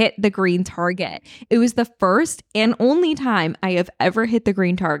I hit the green target. It was the first and only time I have ever hit the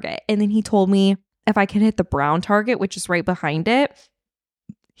green target. And then he told me if I could hit the brown target, which is right behind it,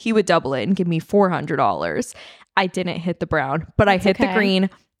 he would double it and give me $400. I didn't hit the brown, but I hit the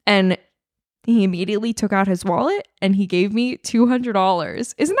green, and he immediately took out his wallet and he gave me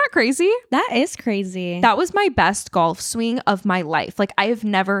 $200. Isn't that crazy? That is crazy. That was my best golf swing of my life. Like I have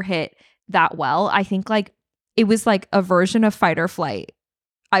never hit that well. I think like it was like a version of fight or flight.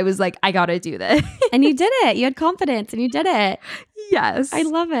 I was like, I gotta do this. And you did it. You had confidence and you did it. Yes. I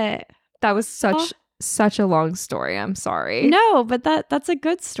love it. That was such a long story. I'm sorry. No, but that's a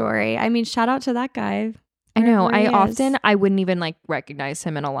good story. I mean, shout out to that guy. I know. I wouldn't even like recognize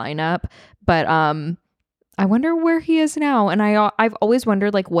him in a lineup, but I wonder where he is now. And I've always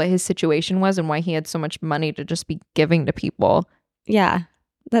wondered like what his situation was and why he had so much money to just be giving to people. Yeah,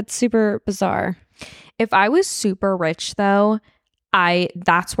 that's super bizarre. If I was super rich though,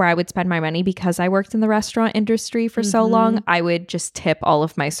 that's where I would spend my money because I worked in the restaurant industry for so long. I would just tip all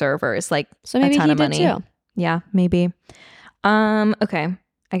of my servers like a ton of money. Too. Yeah, maybe. Okay.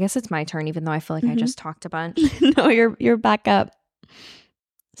 I guess it's my turn, even though I feel like I just talked a bunch. No, you're back up.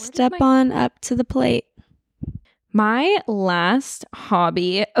 Step on up to the plate. My last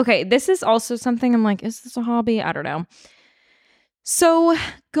hobby. Okay, this is also something I'm like, is this a hobby? I don't know. So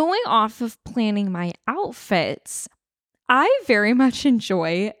going off of planning my outfits, I very much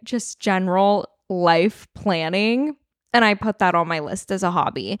enjoy just general life planning, and I put that on my list as a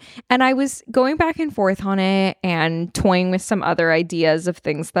hobby. And I was going back and forth on it and toying with some other ideas of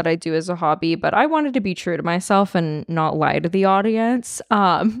things that I do as a hobby, but I wanted to be true to myself and not lie to the audience,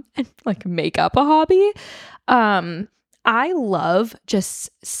 and like make up a hobby. I love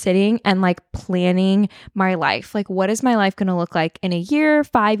just sitting and like planning my life. Like, what is my life going to look like in a year,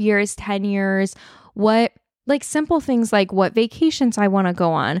 5 years, 10 years? What like simple things like what vacations I want to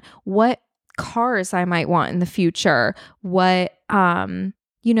go on, what cars I might want in the future, what,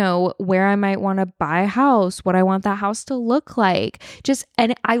 where I might want to buy a house, what I want that house to look like.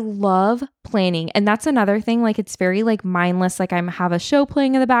 And I love planning. And that's another thing. Like, it's very like mindless. Like I have a show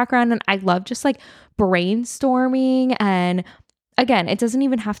playing in the background and I love just like brainstorming. And again, it doesn't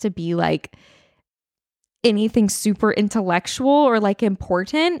even have to be like anything super intellectual or like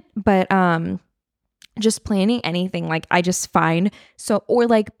important, but, just planning anything, like I just find or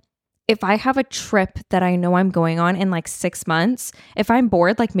like if I have a trip that I know I'm going on in like 6 months, if I'm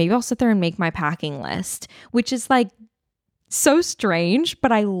bored, like maybe I'll sit there and make my packing list, which is like so strange,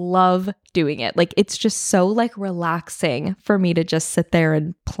 but I love doing it. Like it's just so like relaxing for me to just sit there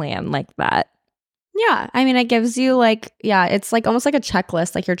and plan like that. Yeah. I mean, it gives you like, it's like almost like a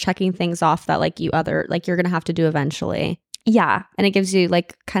checklist, like you're checking things off that like you're going to have to do eventually. Yeah. And it gives you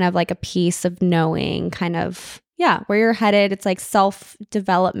like kind of like a piece of knowing kind of, where you're headed. It's like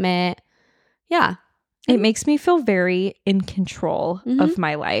self-development. Yeah. It makes me feel very in control of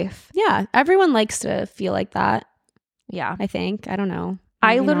my life. Yeah. Everyone likes to feel like that. Yeah. I think. I don't know.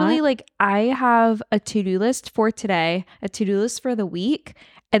 Maybe I literally like, I have a to-do list for today, a to-do list for the week,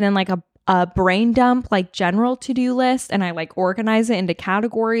 and then like a brain dump, like general to-do list. And I like organize it into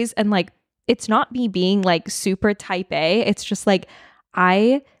categories and like, it's not me being like super type A. It's just like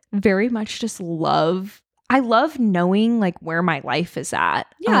I very much just love knowing like where my life is at.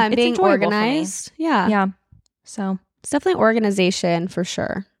 Yeah, and being organized. Yeah. Yeah. So it's definitely organization for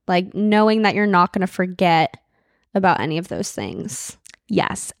sure. Like knowing that you're not going to forget about any of those things.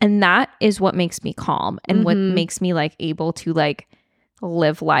 Yes. And that is what makes me calm and what makes me like able to like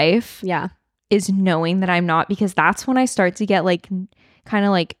live life. Yeah. Is knowing that I'm not, because that's when I start to get like kind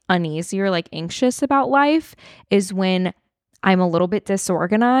of like uneasy or like anxious about life, is when I'm a little bit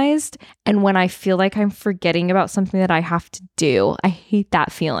disorganized and when I feel like I'm forgetting about something that I have to do. I hate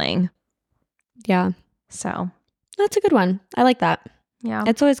that feeling. Yeah. So that's a good one. I like that. Yeah.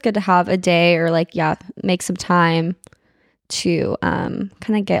 It's always good to have a day or like, make some time to kind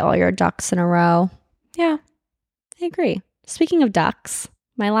of get all your ducks in a row. Yeah. I agree. Speaking of ducks,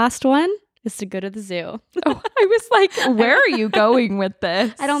 my last one is to go to the zoo. Oh, I was like, where are you going with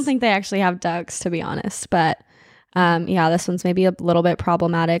this? I don't think they actually have ducks, to be honest. But yeah, this one's maybe a little bit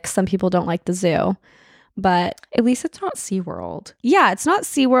problematic. Some people don't like the zoo. But at least it's not SeaWorld. Yeah, it's not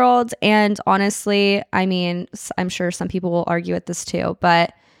SeaWorld. And honestly, I mean, I'm sure some people will argue with this too.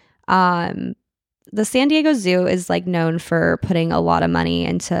 But the San Diego Zoo is like known for putting a lot of money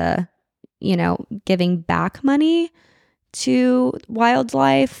into, you know, giving back money to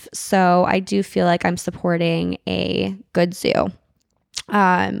wildlife. So I do feel like I'm supporting a good zoo.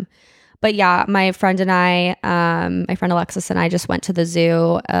 But yeah, my friend Alexis and I just went to the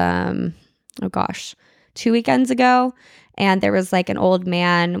zoo, 2 weekends ago. And there was like an old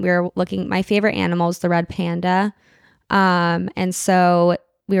man. We were looking, my favorite animal is the red panda. And so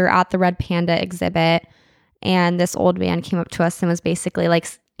we were at the red panda exhibit, and this old man came up to us and was basically like,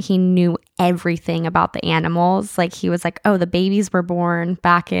 he knew everything about the animals. Like he was like, oh, the babies were born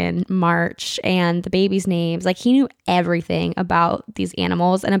back in March and the babies' names. Like he knew everything about these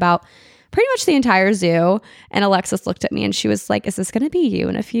animals and about pretty much the entire zoo. And Alexis looked at me and she was like, is this going to be you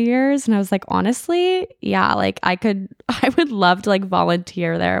in a few years? And I was like, honestly, yeah, like I would love to like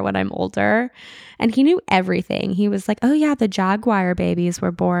volunteer there when I'm older. And he knew everything. He was like, oh yeah, the jaguar babies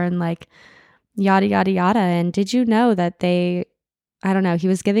were born like yada, yada, yada. And did you know that I don't know. He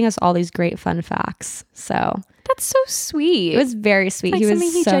was giving us all these great fun facts. So that's so sweet. It was very sweet. Like he was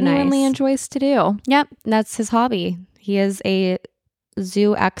something he so genuinely nice. enjoys to do. Yep. That's his hobby. He is a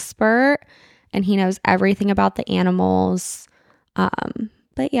zoo expert and he knows everything about the animals.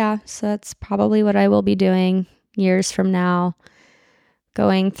 But yeah, so that's probably what I will be doing years from now.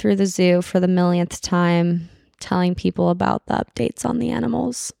 Going through the zoo for the millionth time, telling people about the updates on the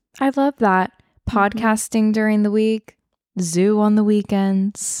animals. I love that. Podcasting during the week. Zoo on the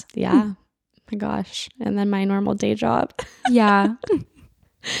weekends. Yeah. My gosh. And then my normal day job. Yeah.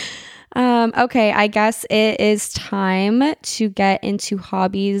 Okay, I guess it is time to get into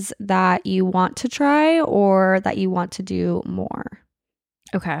hobbies that you want to try or that you want to do more.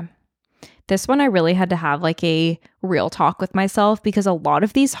 Okay. This one I really had to have like a real talk with myself because a lot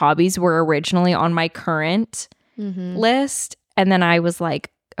of these hobbies were originally on my current list. And then I was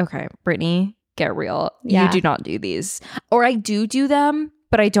like, okay, Brittany, get real. Yeah. You do not do these. Or I do them,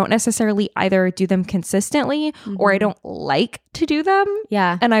 but I don't necessarily either do them consistently or I don't like to do them.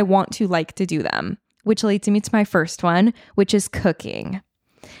 Yeah. And I want to like to do them, which leads me to my first one, which is cooking.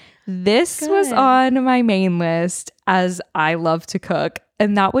 This was on my main list as I love to cook.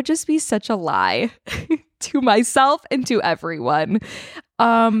 And that would just be such a lie to myself and to everyone.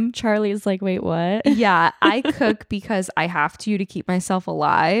 Charlie's like, wait, what? Yeah, I cook because I have to keep myself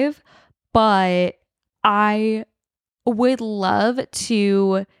alive. But I would love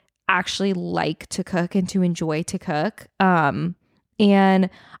to actually like to cook and to enjoy to cook. And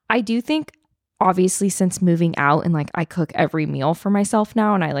I do think, obviously, since moving out and like I cook every meal for myself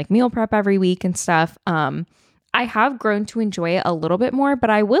now and I like meal prep every week and stuff, I have grown to enjoy it a little bit more, but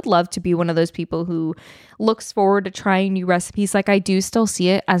I would love to be one of those people who looks forward to trying new recipes. Like I do still see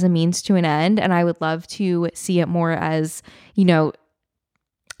it as a means to an end, and I would love to see it more as, you know,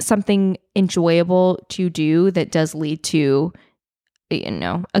 something enjoyable to do that does lead to, you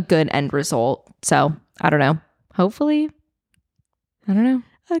know, a good end result. So I don't know. Hopefully, I don't know.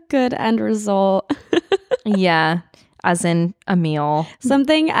 A good end result. Yeah. As in a meal.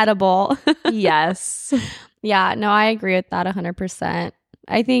 Something edible. Yes. Yeah, no, I agree with that 100%.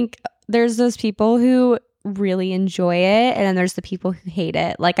 I think there's those people who really enjoy it and then there's the people who hate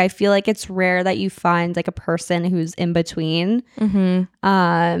it. Like I feel like it's rare that you find like a person who's in between.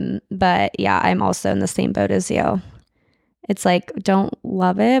 But yeah, I'm also in the same boat as you. It's like don't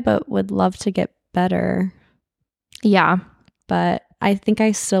love it but would love to get better. Yeah. But I think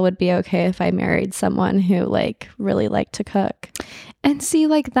I still would be okay if I married someone who like really liked to cook. And see,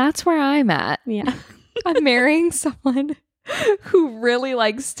 like that's where I'm at. Yeah. I'm marrying someone who really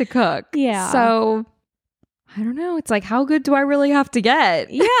likes to cook. Yeah. So I don't know. It's like, how good do I really have to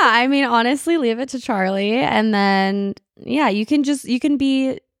get? Yeah. I mean, honestly, leave it to Charlie. And then, yeah, you can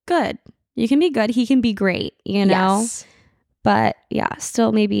be good. You can be good. He can be great, you know? Yes. But yeah,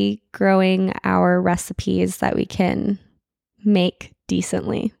 still maybe growing our recipes that we can make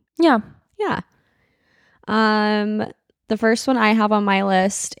decently. Yeah. Yeah. The first one I have on my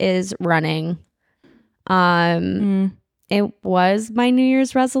list is running. It was my New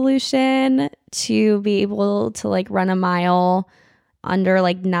Year's resolution to be able to like run a mile under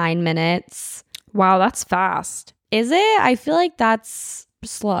like 9 minutes. Wow, that's fast. Is it? I feel like that's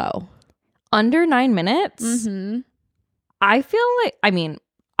slow. Under 9 minutes? Mm-hmm. I feel like, I mean,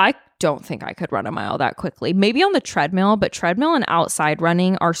 I don't think I could run a mile that quickly. Maybe on the treadmill, but treadmill and outside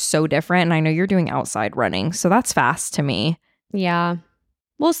running are so different. And I know you're doing outside running, so that's fast to me. Yeah.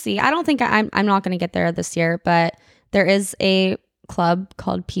 We'll see. I don't think I'm not going to get there this year, but there is a club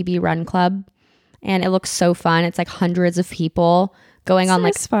called PB Run Club, and it looks so fun. It's like hundreds of people going on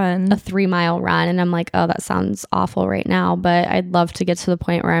like fun. a 3-mile run, and I'm like, oh, that sounds awful right now, but I'd love to get to the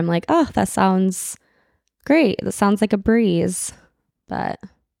point where I'm like, oh, that sounds great. That sounds like a breeze. But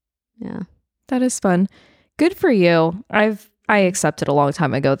yeah, that is fun. Good for you. I accepted a long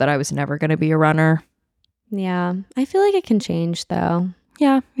time ago that I was never going to be a runner. Yeah, I feel like it can change though.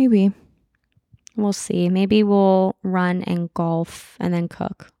 Yeah, maybe. We'll see. Maybe we'll run and golf and then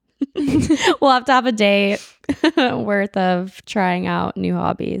cook. We'll have to have a day worth of trying out new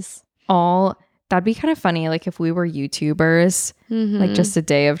hobbies. That'd be kind of funny. Like if we were YouTubers, like just a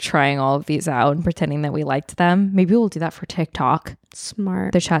day of trying all of these out and pretending that we liked them. Maybe we'll do that for TikTok.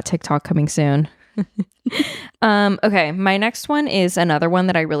 Smart. The chat TikTok coming soon. Okay, my next one is another one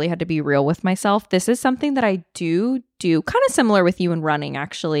that I really had to be real with myself. This is something that I do kind of similar with you in running,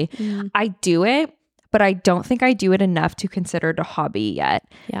 actually. I do it, but I don't think I do it enough to consider it a hobby yet.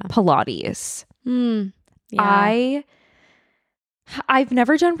 Yeah. Pilates. Yeah. I've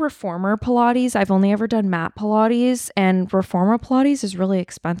never done reformer Pilates. I've only ever done mat Pilates, and reformer Pilates is really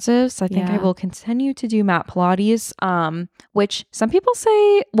expensive. So I think I will continue to do mat Pilates, which some people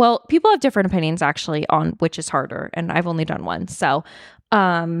say, well, people have different opinions actually on which is harder, and I've only done one. So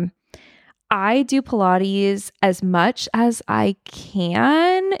I do Pilates as much as I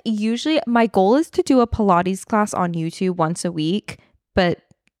can. Usually my goal is to do a Pilates class on YouTube once a week, but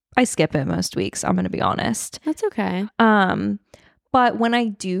I skip it most weeks. I'm going to be honest. That's okay. But when I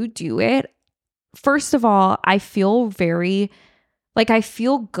do it, first of all, I feel I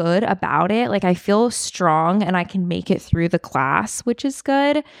feel good about it. Like I feel strong and I can make it through the class, which is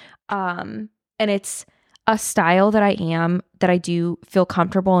good. And it's a style that I do feel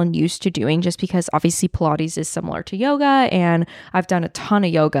comfortable and used to doing, just because obviously Pilates is similar to yoga and I've done a ton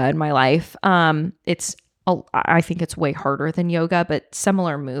of yoga in my life. I think it's way harder than yoga, but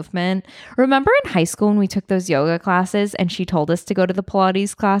similar movement. Remember in high school when we took those yoga classes and she told us to go to the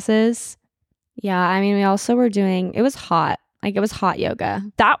Pilates classes? Yeah, I mean, we also were doing, it was hot. Like it was hot yoga.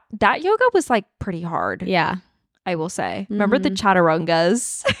 That yoga was like pretty hard. Yeah. I will say. Remember the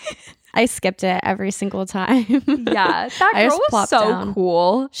chaturangas? I skipped it every single time. Yeah, that girl was so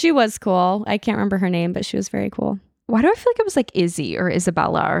cool. She was cool. I can't remember her name, but she was very cool. Why do I feel like it was like Izzy or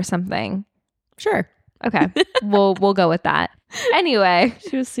Isabella or something? Sure. Okay. We'll go with that. Anyway,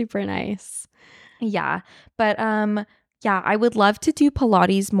 she was super nice. Yeah. But yeah, I would love to do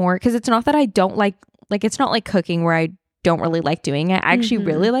Pilates more, because it's not that I don't like it's not like cooking where I don't really like doing it. I actually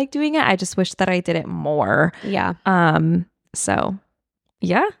really like doing it. I just wish that I did it more. Yeah. So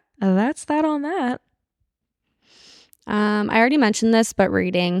yeah, that's that on that. I already mentioned this, but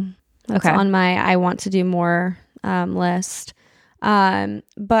reading. That's on my I want to do more list. But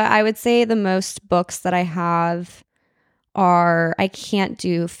I would say the most books that I have are, I can't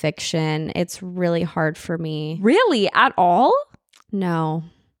do fiction. It's really hard for me. Really? At all? No.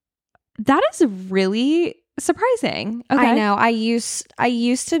 That is really surprising. Okay. I know. I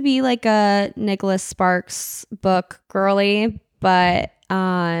used to be like a Nicholas Sparks book girly, but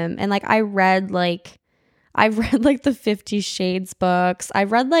and like I've read like the 50 Shades books.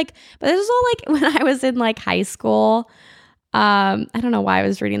 I've read but this was all like when I was in like high school. I don't know why I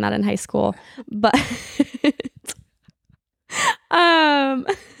was reading that in high school, but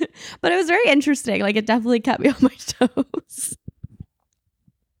but it was very interesting. Like it definitely kept me on my toes.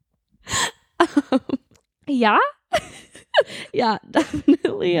 Yeah. Yeah,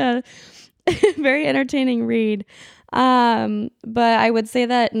 definitely a very entertaining read. But I would say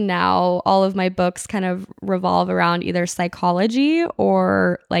that now all of my books kind of revolve around either psychology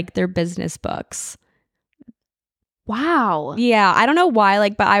or like they're business books. Wow. Yeah, I don't know why,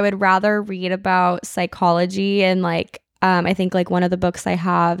 but I would rather read about psychology, and I think like one of the books I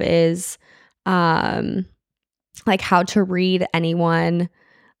have is like How to Read Anyone.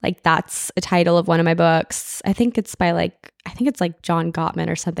 Like that's a title of one of my books. I think it's by it's like John Gottman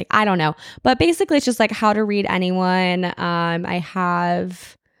or something. I don't know. But basically it's just like How to Read Anyone. I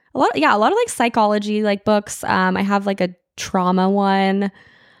have a lot of like psychology like books. I have like a trauma one.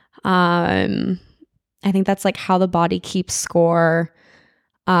 I think that's like How the Body Keeps Score.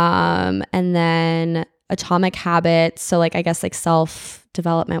 And then Atomic Habits. So like I guess like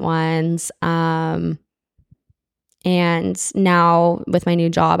self-development ones. And now with my new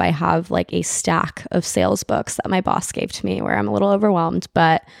job, I have like a stack of sales books that my boss gave to me where I'm a little overwhelmed,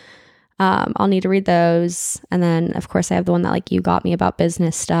 but I'll need to read those. And then, of course, I have the one that like you got me about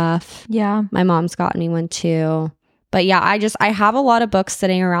business stuff. Yeah. My mom's gotten me one too. But yeah, I have a lot of books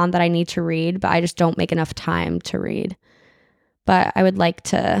sitting around that I need to read, but I just don't make enough time to read. But I would like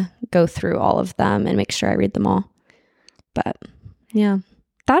to go through all of them and make sure I read them all. But yeah.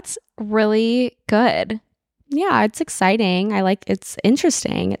 That's really good. Yeah, it's exciting. It's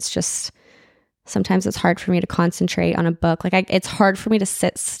interesting. It's just sometimes it's hard for me to concentrate on a book. Like it's hard for me to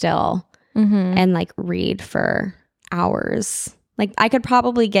sit still and like read for hours. Like I could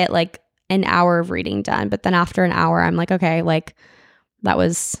probably get like an hour of reading done, but then after an hour I'm like, okay, like that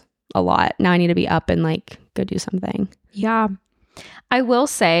was a lot. Now I need to be up and like go do something. Yeah. I will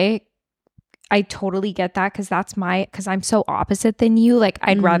say I totally get that because I'm so opposite than you. Like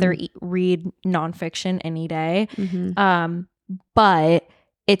I'd rather read nonfiction any day. But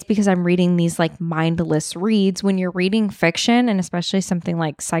it's because I'm reading these like mindless reads. When you're reading fiction, and especially something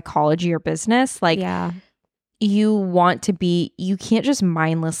like psychology or business, like you can't just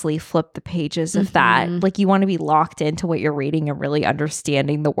mindlessly flip the pages of that. Like you want to be locked into what you're reading and really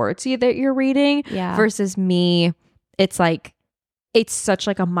understanding the words that you're reading. Versus me, it's like, it's such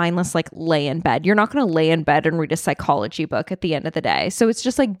like a mindless like lay in bed. You're not going to lay in bed and read a psychology book at the end of the day. So it's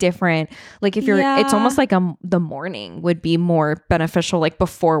just like different. Like if you're, it's almost like the morning would be more beneficial, like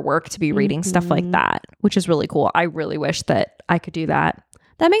before work to be reading stuff like that, which is really cool. I really wish that I could do that.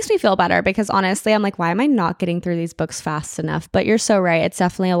 That makes me feel better because honestly, I'm like, why am I not getting through these books fast enough? But you're so right. It's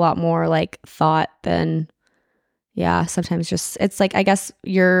definitely a lot more like thought than, sometimes just, it's like, I guess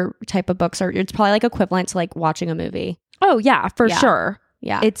your type of books it's probably like equivalent to like watching a movie. Oh, yeah, for sure.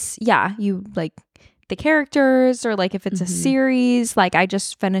 Yeah. It's, you like the characters or like if it's a series, like I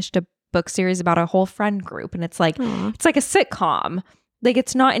just finished a book series about a whole friend group and it's like, it's like a sitcom. Like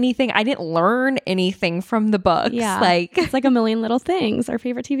it's not anything, I didn't learn anything from the books. Yeah. Like it's like A Million Little Things, our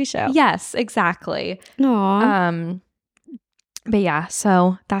favorite TV show. Yes, exactly. Aww. But yeah,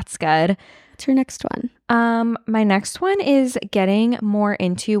 so that's good. What's your next one? My next one is getting more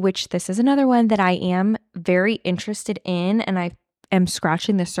into, which this is another one that I am very interested in and I am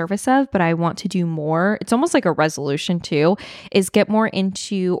scratching the surface of, but I want to do more. It's almost like a resolution too, is get more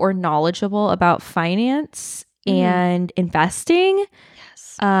into or knowledgeable about finance and investing.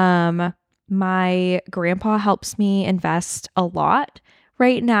 Yes. My grandpa helps me invest a lot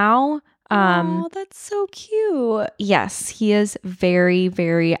right now. Oh, that's so cute. Yes, he is very,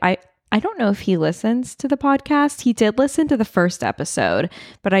 very, I don't know if he listens to the podcast. He did listen to the first episode,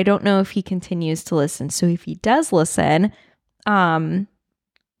 but I don't know if he continues to listen. So if he does listen,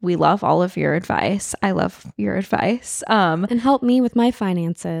 we love all of your advice. I love your advice. And help me with my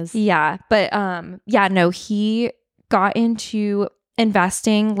finances. Yeah. But no, he got into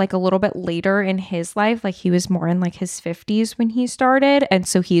investing like a little bit later in his life. Like he was more in like his 50s when he started. And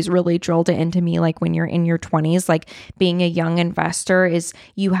so he's really drilled it into me. Like when you're in your 20s, like being a young investor is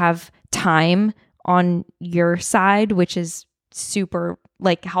you have time on your side, which is super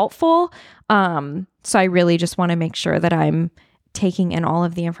like helpful. So I really just want to make sure that I'm taking in all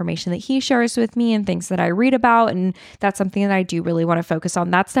of the information that he shares with me and things that I read about. And that's something that I do really want to focus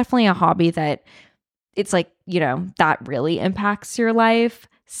on. That's definitely a hobby that it's like, that really impacts your life.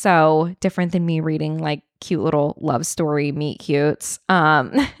 So different than me reading like cute little love story meet cutes.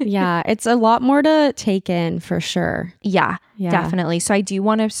 Yeah, it's a lot more to take in for sure. Yeah, definitely. So I do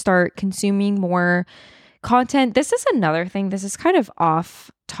want to start consuming more content. This is another thing. This is kind of off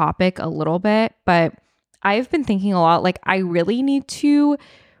topic a little bit, but I've been thinking a lot, like I really need to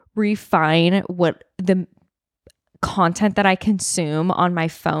refine what the content that I consume on my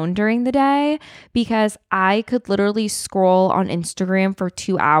phone during the day, because I could literally scroll on Instagram for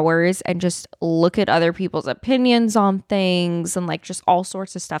 2 hours and just look at other people's opinions on things and like just all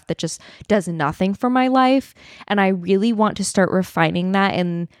sorts of stuff that just does nothing for my life. And I really want to start refining that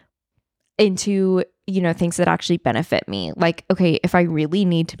and into things that actually benefit me. Like, okay, if I really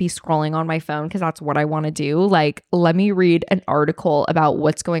need to be scrolling on my phone because that's what I want to do, like let me read an article about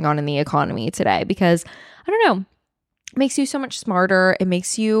what's going on in the economy today, because I don't know, it makes you so much smarter. It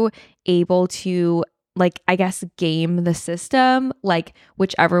makes you able to, like, I guess, game the system, like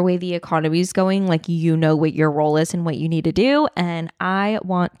whichever way the economy is going, like, what your role is and what you need to do. And I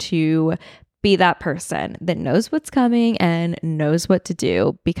want to be that person that knows what's coming and knows what to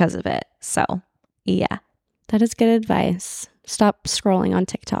do because of it. So, yeah. That is good advice. Stop scrolling on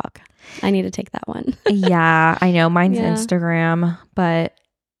TikTok. I need to take that one. Yeah, I know. Mine's Instagram, but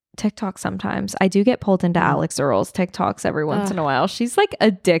TikTok sometimes. I do get pulled into Alex Earl's TikToks every once in a while. She's like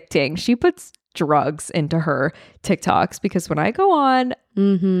addicting. She puts drugs into her TikToks because when I go on,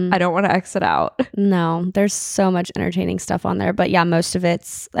 I don't want to exit out. No, there's so much entertaining stuff on there. But yeah, most of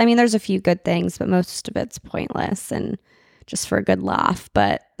it's, I mean, there's a few good things, but most of it's pointless and just for a good laugh.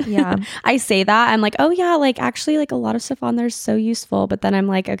 But Yeah. I say that, I'm like, oh yeah, like actually like a lot of stuff on there is so useful. But then I'm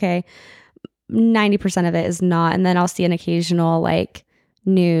like, okay, 90% of it is not. And then I'll see an occasional like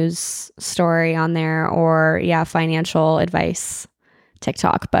news story on there or financial advice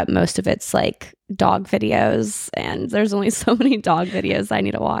TikTok, but most of it's like dog videos, and there's only so many dog videos I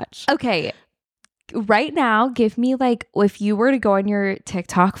need to watch. Okay. Right now, give me like, if you were to go on your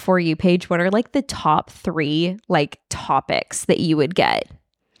TikTok For You page, what are like the top 3 like topics that you would get?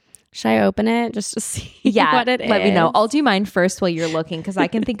 Should I open it just to see what it is? Let me know. I'll do mine first while you're looking because I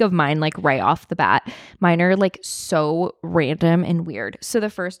can think of mine like right off the bat. Mine are like so random and weird. So the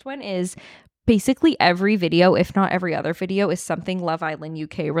first one is basically every video, if not every other video, is something Love Island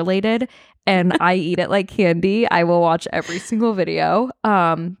UK related, and I eat it like candy. I will watch every single video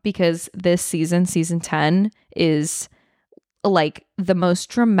because this season 10 is like the most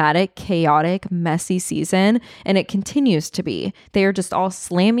dramatic, chaotic, messy season, and it continues to be. They are just all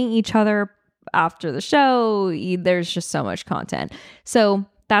slamming each other after the show. There's just so much content. So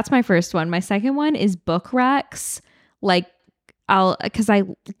that's my first one. My second one is book recs. Like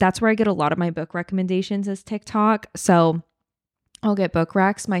that's where I get a lot of my book recommendations is TikTok. So I'll get book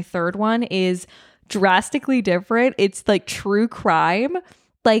recs. My third one is drastically different. It's like true crime,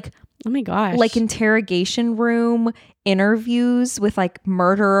 like, oh my gosh, like interrogation room interviews with like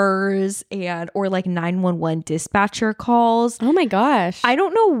murderers or like 911 dispatcher calls. Oh my gosh. I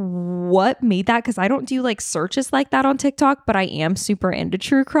don't know what made that because I don't do like searches like that on TikTok, but I am super into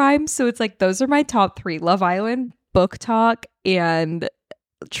true crime. So it's like those are my top 3: Love Island, book talk, and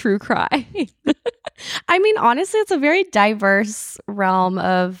true crime. I mean, honestly, it's a very diverse realm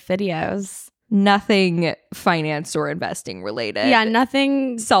of videos. Nothing finance or investing related. Yeah,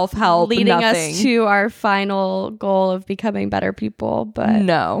 nothing self-help leading us to our final goal of becoming better people. But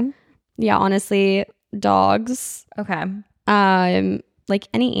no. Yeah, honestly, dogs. Okay. Like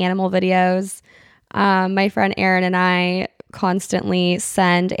any animal videos. My friend Erin and I constantly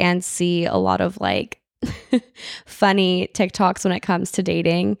send and see a lot of like funny TikToks when it comes to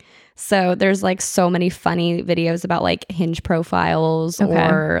dating. So there's like so many funny videos about like Hinge profiles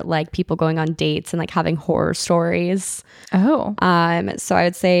or like people going on dates and like having horror stories. Oh. So I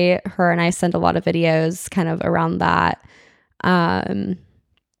would say her and I send a lot of videos kind of around that. And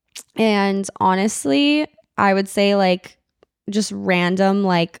honestly, I would say like just random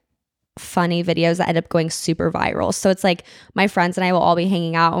like funny videos that end up going super viral. So it's like my friends and I will all be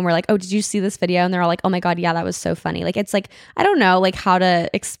hanging out and we're like, oh, did you see this video? And they're all like, oh my God, yeah, that was so funny. Like, it's like, I don't know like how to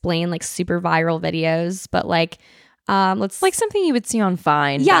explain like super viral videos, but like, let's like something you would see on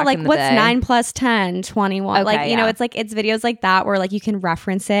Vine. Yeah. Like what's 9 plus 10, 21. Okay, like, you know, it's like, it's videos like that where like you can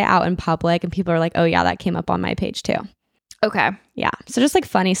reference it out in public and people are like, oh yeah, that came up on my page too. Okay. Yeah. So just like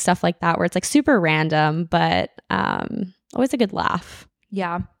funny stuff like that where it's like super random, but always a good laugh.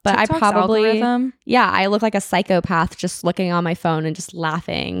 Yeah. But TikTok's I probably, algorithm. yeah, I look like a psychopath just looking on my phone and just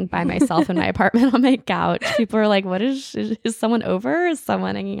laughing by myself in my apartment on my couch. People are like, what is someone over? Is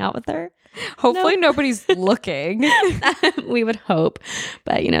someone hanging out with her? Hopefully nobody's looking. We would hope.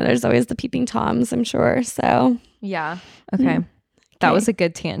 But, you know, there's always the peeping Toms, I'm sure. So, yeah. Okay. That was a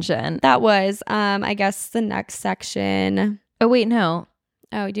good tangent. That was, I guess the next section. Oh, wait, no.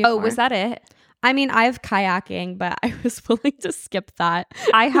 Oh, was that it? I mean, I have kayaking, but I was willing to skip that.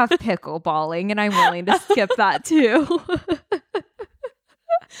 I have pickleballing, and I'm willing to skip that too.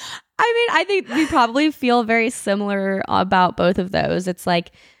 I mean, I think we probably feel very similar about both of those. It's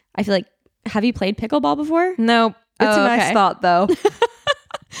like, I feel like, have you played pickleball before? Nope. It's a nice thought, though.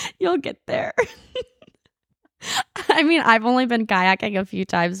 You'll get there. I mean, I've only been kayaking a few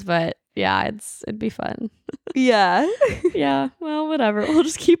times, but yeah, it'd be fun. Yeah. Yeah. Well, whatever. We'll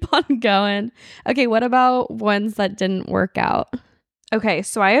just keep on going. Okay. What about ones that didn't work out? Okay.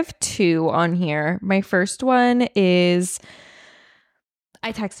 So I have 2 on here. My first one is,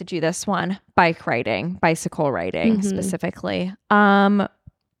 I texted you this one, bicycle riding specifically.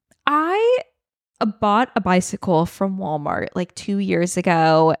 I bought a bicycle from Walmart like 2 years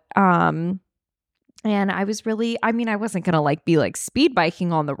ago. And I was really, I mean, I wasn't going to like be like speed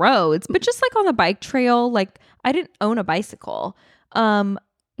biking on the roads, but just like on the bike trail, like I didn't own a bicycle. Where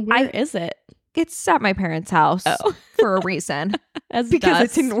is it? It's at my parents' house for a reason. Because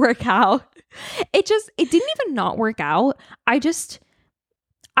it didn't work out. It didn't even not work out.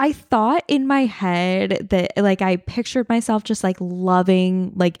 I thought in my head that like I pictured myself just like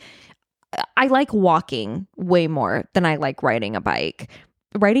loving, like I like walking way more than I like riding a bike.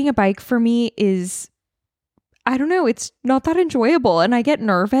 riding a bike for me is, I don't know, it's not that enjoyable and I get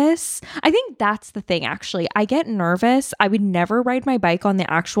nervous. I think that's the thing, actually. I get nervous. I would never ride my bike on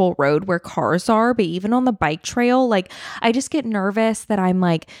the actual road where cars are, but even on the bike trail, like I just get nervous that I'm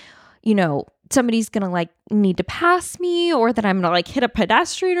like, you know, somebody's gonna like need to pass me or that I'm gonna like hit a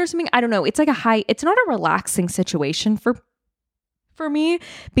pedestrian or something. I don't know. It's like it's not a relaxing situation for me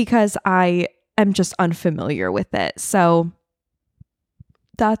because I am just unfamiliar with it. So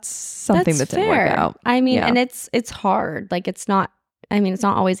that's something that didn't work out. I mean, and it's hard. Like it's not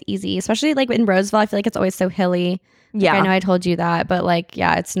always easy, especially like in Roseville. I feel like it's always so hilly. Yeah. Like, I know I told you that, but like,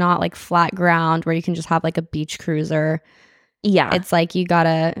 yeah, it's not like flat ground where you can just have like a beach cruiser. Yeah. It's like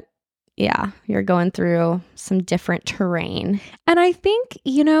you're going through some different terrain. And I think,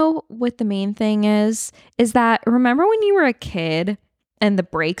 you know, what the main thing is that remember when you were a kid and the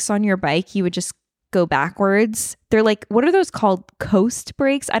brakes on your bike, you would just go backwards? They're like, what are those called? Coast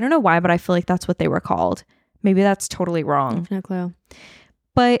brakes? I don't know why, but I feel like that's what they were called. Maybe that's totally wrong. I have no clue.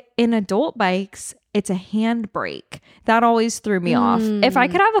 But in adult bikes, it's a hand brake. That always threw me off. If I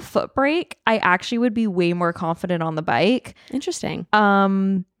could have a foot brake, I actually would be way more confident on the bike. Interesting.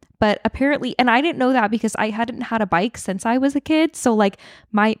 But apparently, and I didn't know that because I hadn't had a bike since I was a kid. So like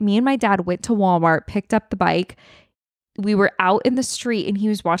me and my dad went to Walmart, picked up the bike. We were out in the street and he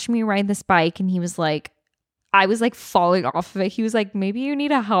was watching me ride this bike and he was like, I was like falling off of it. He was like, maybe you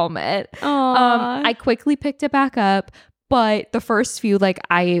need a helmet. I quickly picked it back up. But the first few, like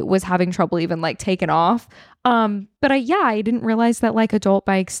I was having trouble even like taking off. But I didn't realize that like adult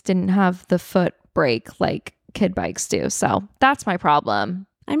bikes didn't have the foot brake like kid bikes do. So that's my problem.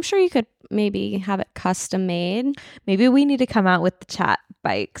 I'm sure you could maybe have it custom made. Maybe we need to come out with the chat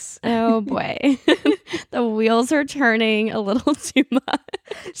bikes. Oh boy. The wheels are turning a little too much.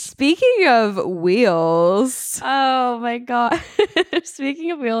 Speaking of wheels. Oh my God.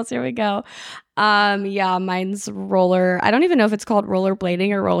 Speaking of wheels, here we go. Mine's roller. I don't even know if it's called roller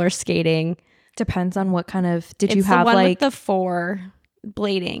blading or roller skating. Depends on what kind of, did you It's have the one like with the 4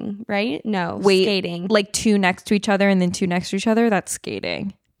 blading, right? No, wait, skating. Like 2 next to each other and then 2 next to each other? That's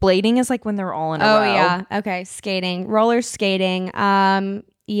skating. Blading is like when they're all in a row. Oh yeah. Okay. Skating. Roller skating.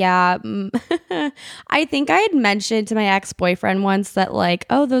 Yeah. I think I had mentioned to my ex-boyfriend once that like,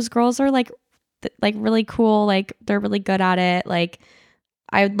 oh, those girls are like really cool. Like they're really good at it. Like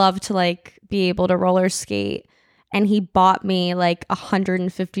I would love to like be able to roller skate. And he bought me like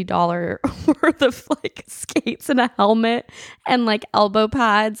 $150 worth of like skates and a helmet and like elbow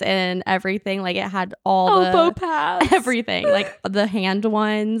pads and everything. Like it had all elbow pads, everything, like the hand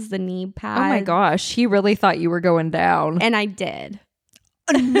ones, the knee pads. Oh my gosh, he really thought you were going down. And I did.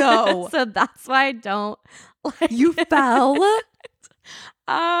 No. So that's why I don't like you fell. It.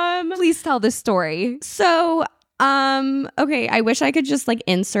 Please tell this story. So okay, I wish I could just like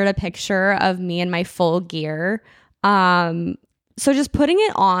insert a picture of me in my full gear. So just putting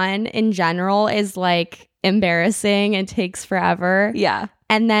it on in general is like embarrassing and takes forever. Yeah.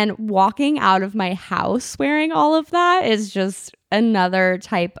 And then walking out of my house wearing all of that is just another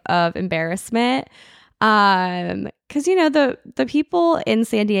type of embarrassment. Cause you know, the people in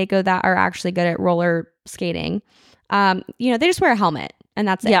San Diego that are actually good at roller skating, you know, they just wear a helmet and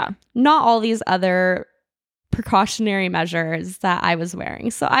that's it. Yeah. Not all these other precautionary measures that I was wearing.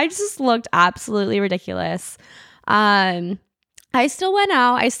 So I just looked absolutely ridiculous. I still went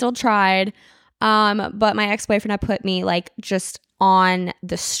out. I still tried. But my ex-boyfriend had put me like just on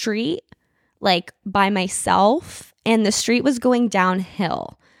the street, like by myself, and the street was going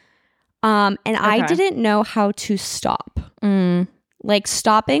downhill. And I didn't know how to stop. Like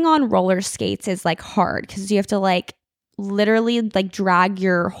stopping on roller skates is like hard because you have to like literally like drag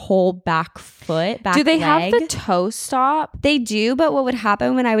your whole back Do they leg. have the toe stop? They do, but what would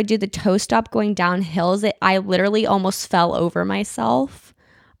happen when I would do the toe stop going downhill is that I literally almost fell over myself.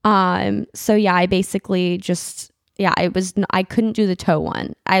 So yeah, I basically just I couldn't do the toe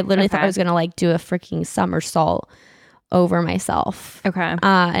one. I literally thought I was gonna like do a freaking somersault over myself. Okay.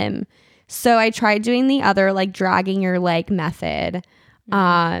 So I tried doing the other like dragging your leg method.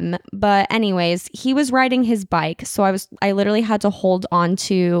 But anyways, he was riding his bike. So I literally had to hold on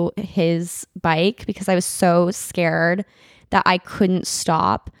to his bike because I was so scared that I couldn't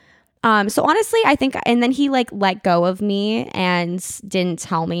stop. So honestly, I think, and then he like let go of me and didn't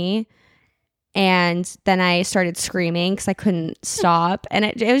tell me. And then I started screaming because I couldn't stop. And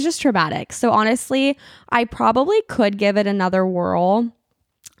it was just traumatic. So honestly, I probably could give it another whirl.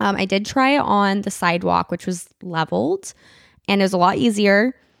 I did try it on the sidewalk, which was leveled. And it was a lot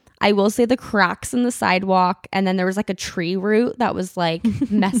easier. I will say the cracks in the sidewalk, and then there was like a tree root that was like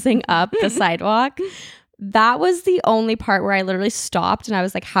messing up the sidewalk. that was the only part where I literally stopped and I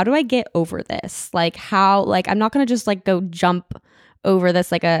was like, how do I get over this? Like how, like, I'm not going to just like go jump over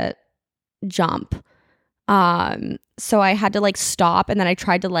this like a jump. So I had to like stop, and then I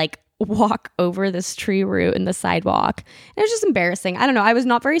tried to like walk over this tree root in the sidewalk. It was just embarrassing. I don't know. I was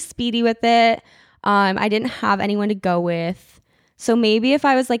not very speedy with it. I didn't have anyone to go with. So maybe if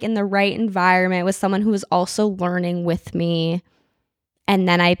I was like in the right environment with someone who was also learning with me, and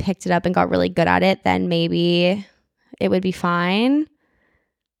then I picked it up and got really good at it, then maybe it would be fine.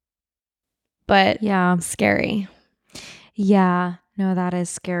 But Yeah. scary. Yeah. No, that is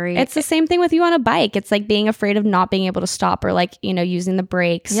scary. It's the same thing with you on a bike. It's like being afraid of not being able to stop, or like, you know, using the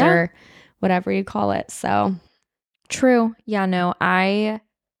brakes or whatever you call it. So true. Yeah, no, I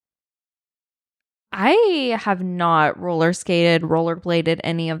have not roller skated, rollerbladed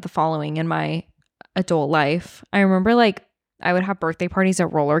any of the following in my adult life. I remember like I would have birthday parties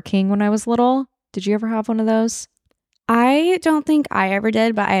at Roller King when I was little. Did you ever have one of those? I don't think I ever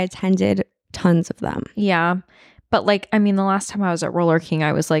did, but I attended tons of them. Yeah. But like, I mean, the last time I was at Roller King,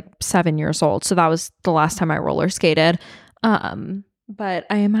 I was like 7 years old. So that was the last time I roller skated. But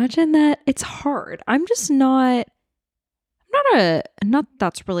I imagine that it's hard. I'm just not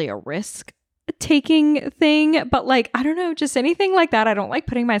that's really a risk taking thing, but like, I don't know, just anything like that. I don't like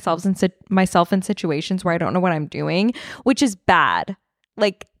putting myself in situations where I don't know what I'm doing, which is bad.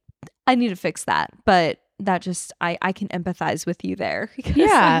 Like, I need to fix that. But that just, I can empathize with you there.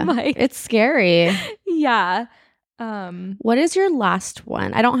 Yeah. Like, it's scary. Yeah. What is your last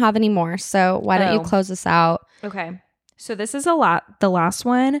one? I don't have any more. So why don't you close us out? Okay. So this is the last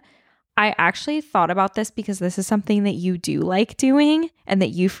one. I actually thought about this because this is something that you do like doing and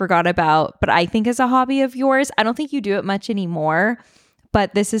that you forgot about, but I think is a hobby of yours. I don't think you do it much anymore,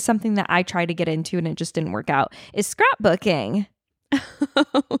 but this is something that I tried to get into and it just didn't work out, is scrapbooking.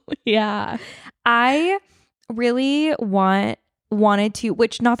 Yeah. I really wanted to,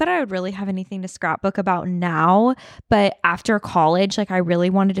 which not that I would really have anything to scrapbook about now, but after college, like I really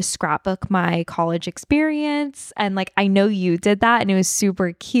wanted to scrapbook my college experience. And like, I know you did that and it was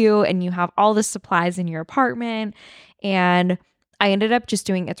super cute and you have all the supplies in your apartment. And I ended up just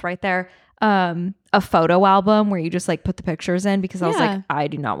doing, it's right there, a photo album where you just like put the pictures in, because I was like, I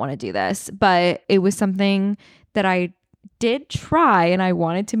do not want to do this. But it was something that I did try and I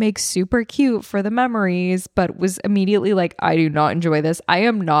wanted to make super cute for the memories, but was immediately like, I do not enjoy this. I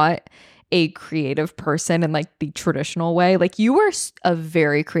am not a creative person in like the traditional way. Like, you are a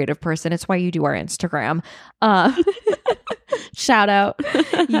very creative person. It's why you do our Instagram. Shout out.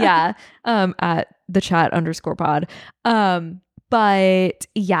 Yeah. At the chat_pod. But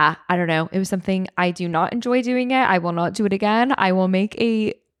yeah, I don't know. It was something I do not enjoy doing it. I will not do it again. I will make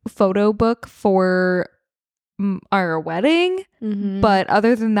a photo book for our wedding, but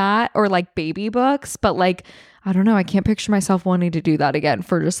other than that, or like baby books, but like, I don't know, I can't picture myself wanting to do that again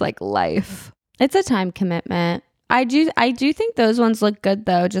for just like life. It's a time commitment. I do think those ones look good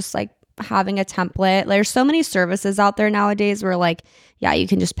though, just like having a template. There's so many services out there nowadays where like, yeah, you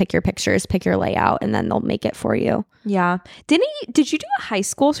can just pick your pictures, pick your layout, and then they'll make it for you. Yeah. Did you do a high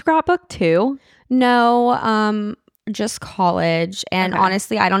school scrapbook too? No, just college. And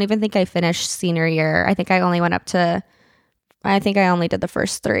honestly, I don't even think I finished senior year. I think I only did the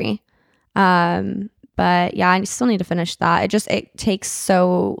first 3. But yeah, I still need to finish that. It takes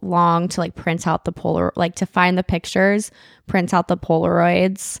so long to like print out the to find the pictures, print out the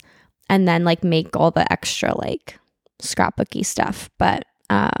Polaroids, and then like make all the extra like scrapbooky stuff. But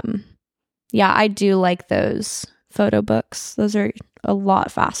yeah, I do like those photo books. Those are a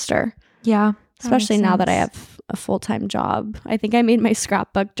lot faster. Yeah. Especially now that I have a full-time job. I think I made my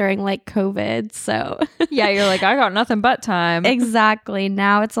scrapbook during like COVID. So yeah, you're like, I got nothing but time. Exactly.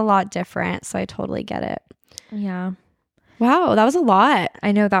 Now it's a lot different. So I totally get it. Yeah. Wow. That was a lot.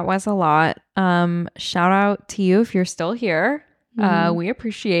 I know that was a lot. Shout out to you if you're still here. We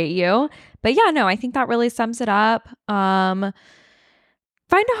appreciate you. But yeah, no, I think that really sums it up.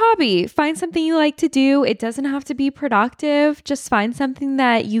 Find a hobby, find something you like to do. It doesn't have to be productive. Just find something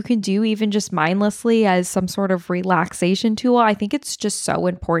that you can do even just mindlessly as some sort of relaxation tool. I think it's just so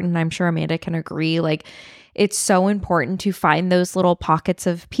important. I'm sure Amanda can agree. Like, it's so important to find those little pockets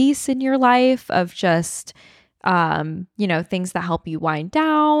of peace in your life of just, things that help you wind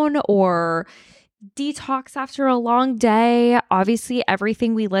down or detox after a long day. Obviously,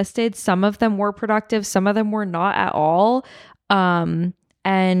 everything we listed, some of them were productive, some of them were not at all.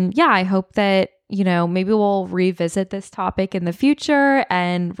 And yeah, I hope that, maybe we'll revisit this topic in the future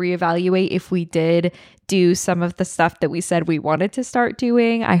and reevaluate if we did do some of the stuff that we said we wanted to start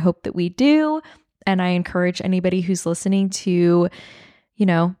doing. I hope that we do. And I encourage anybody who's listening to,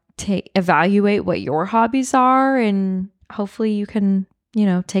 evaluate what your hobbies are, and hopefully you can,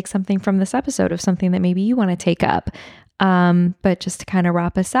 take something from this episode of something that maybe you want to take up. But just to kind of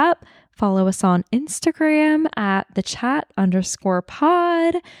wrap us up, follow us on Instagram at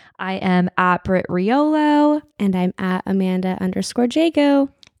 @thechat_pod. I am at Britt Riolo. And I'm at Amanda_Jago.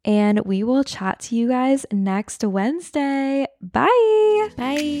 And we will chat to you guys next Wednesday. Bye.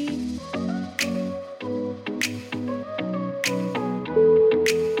 Bye.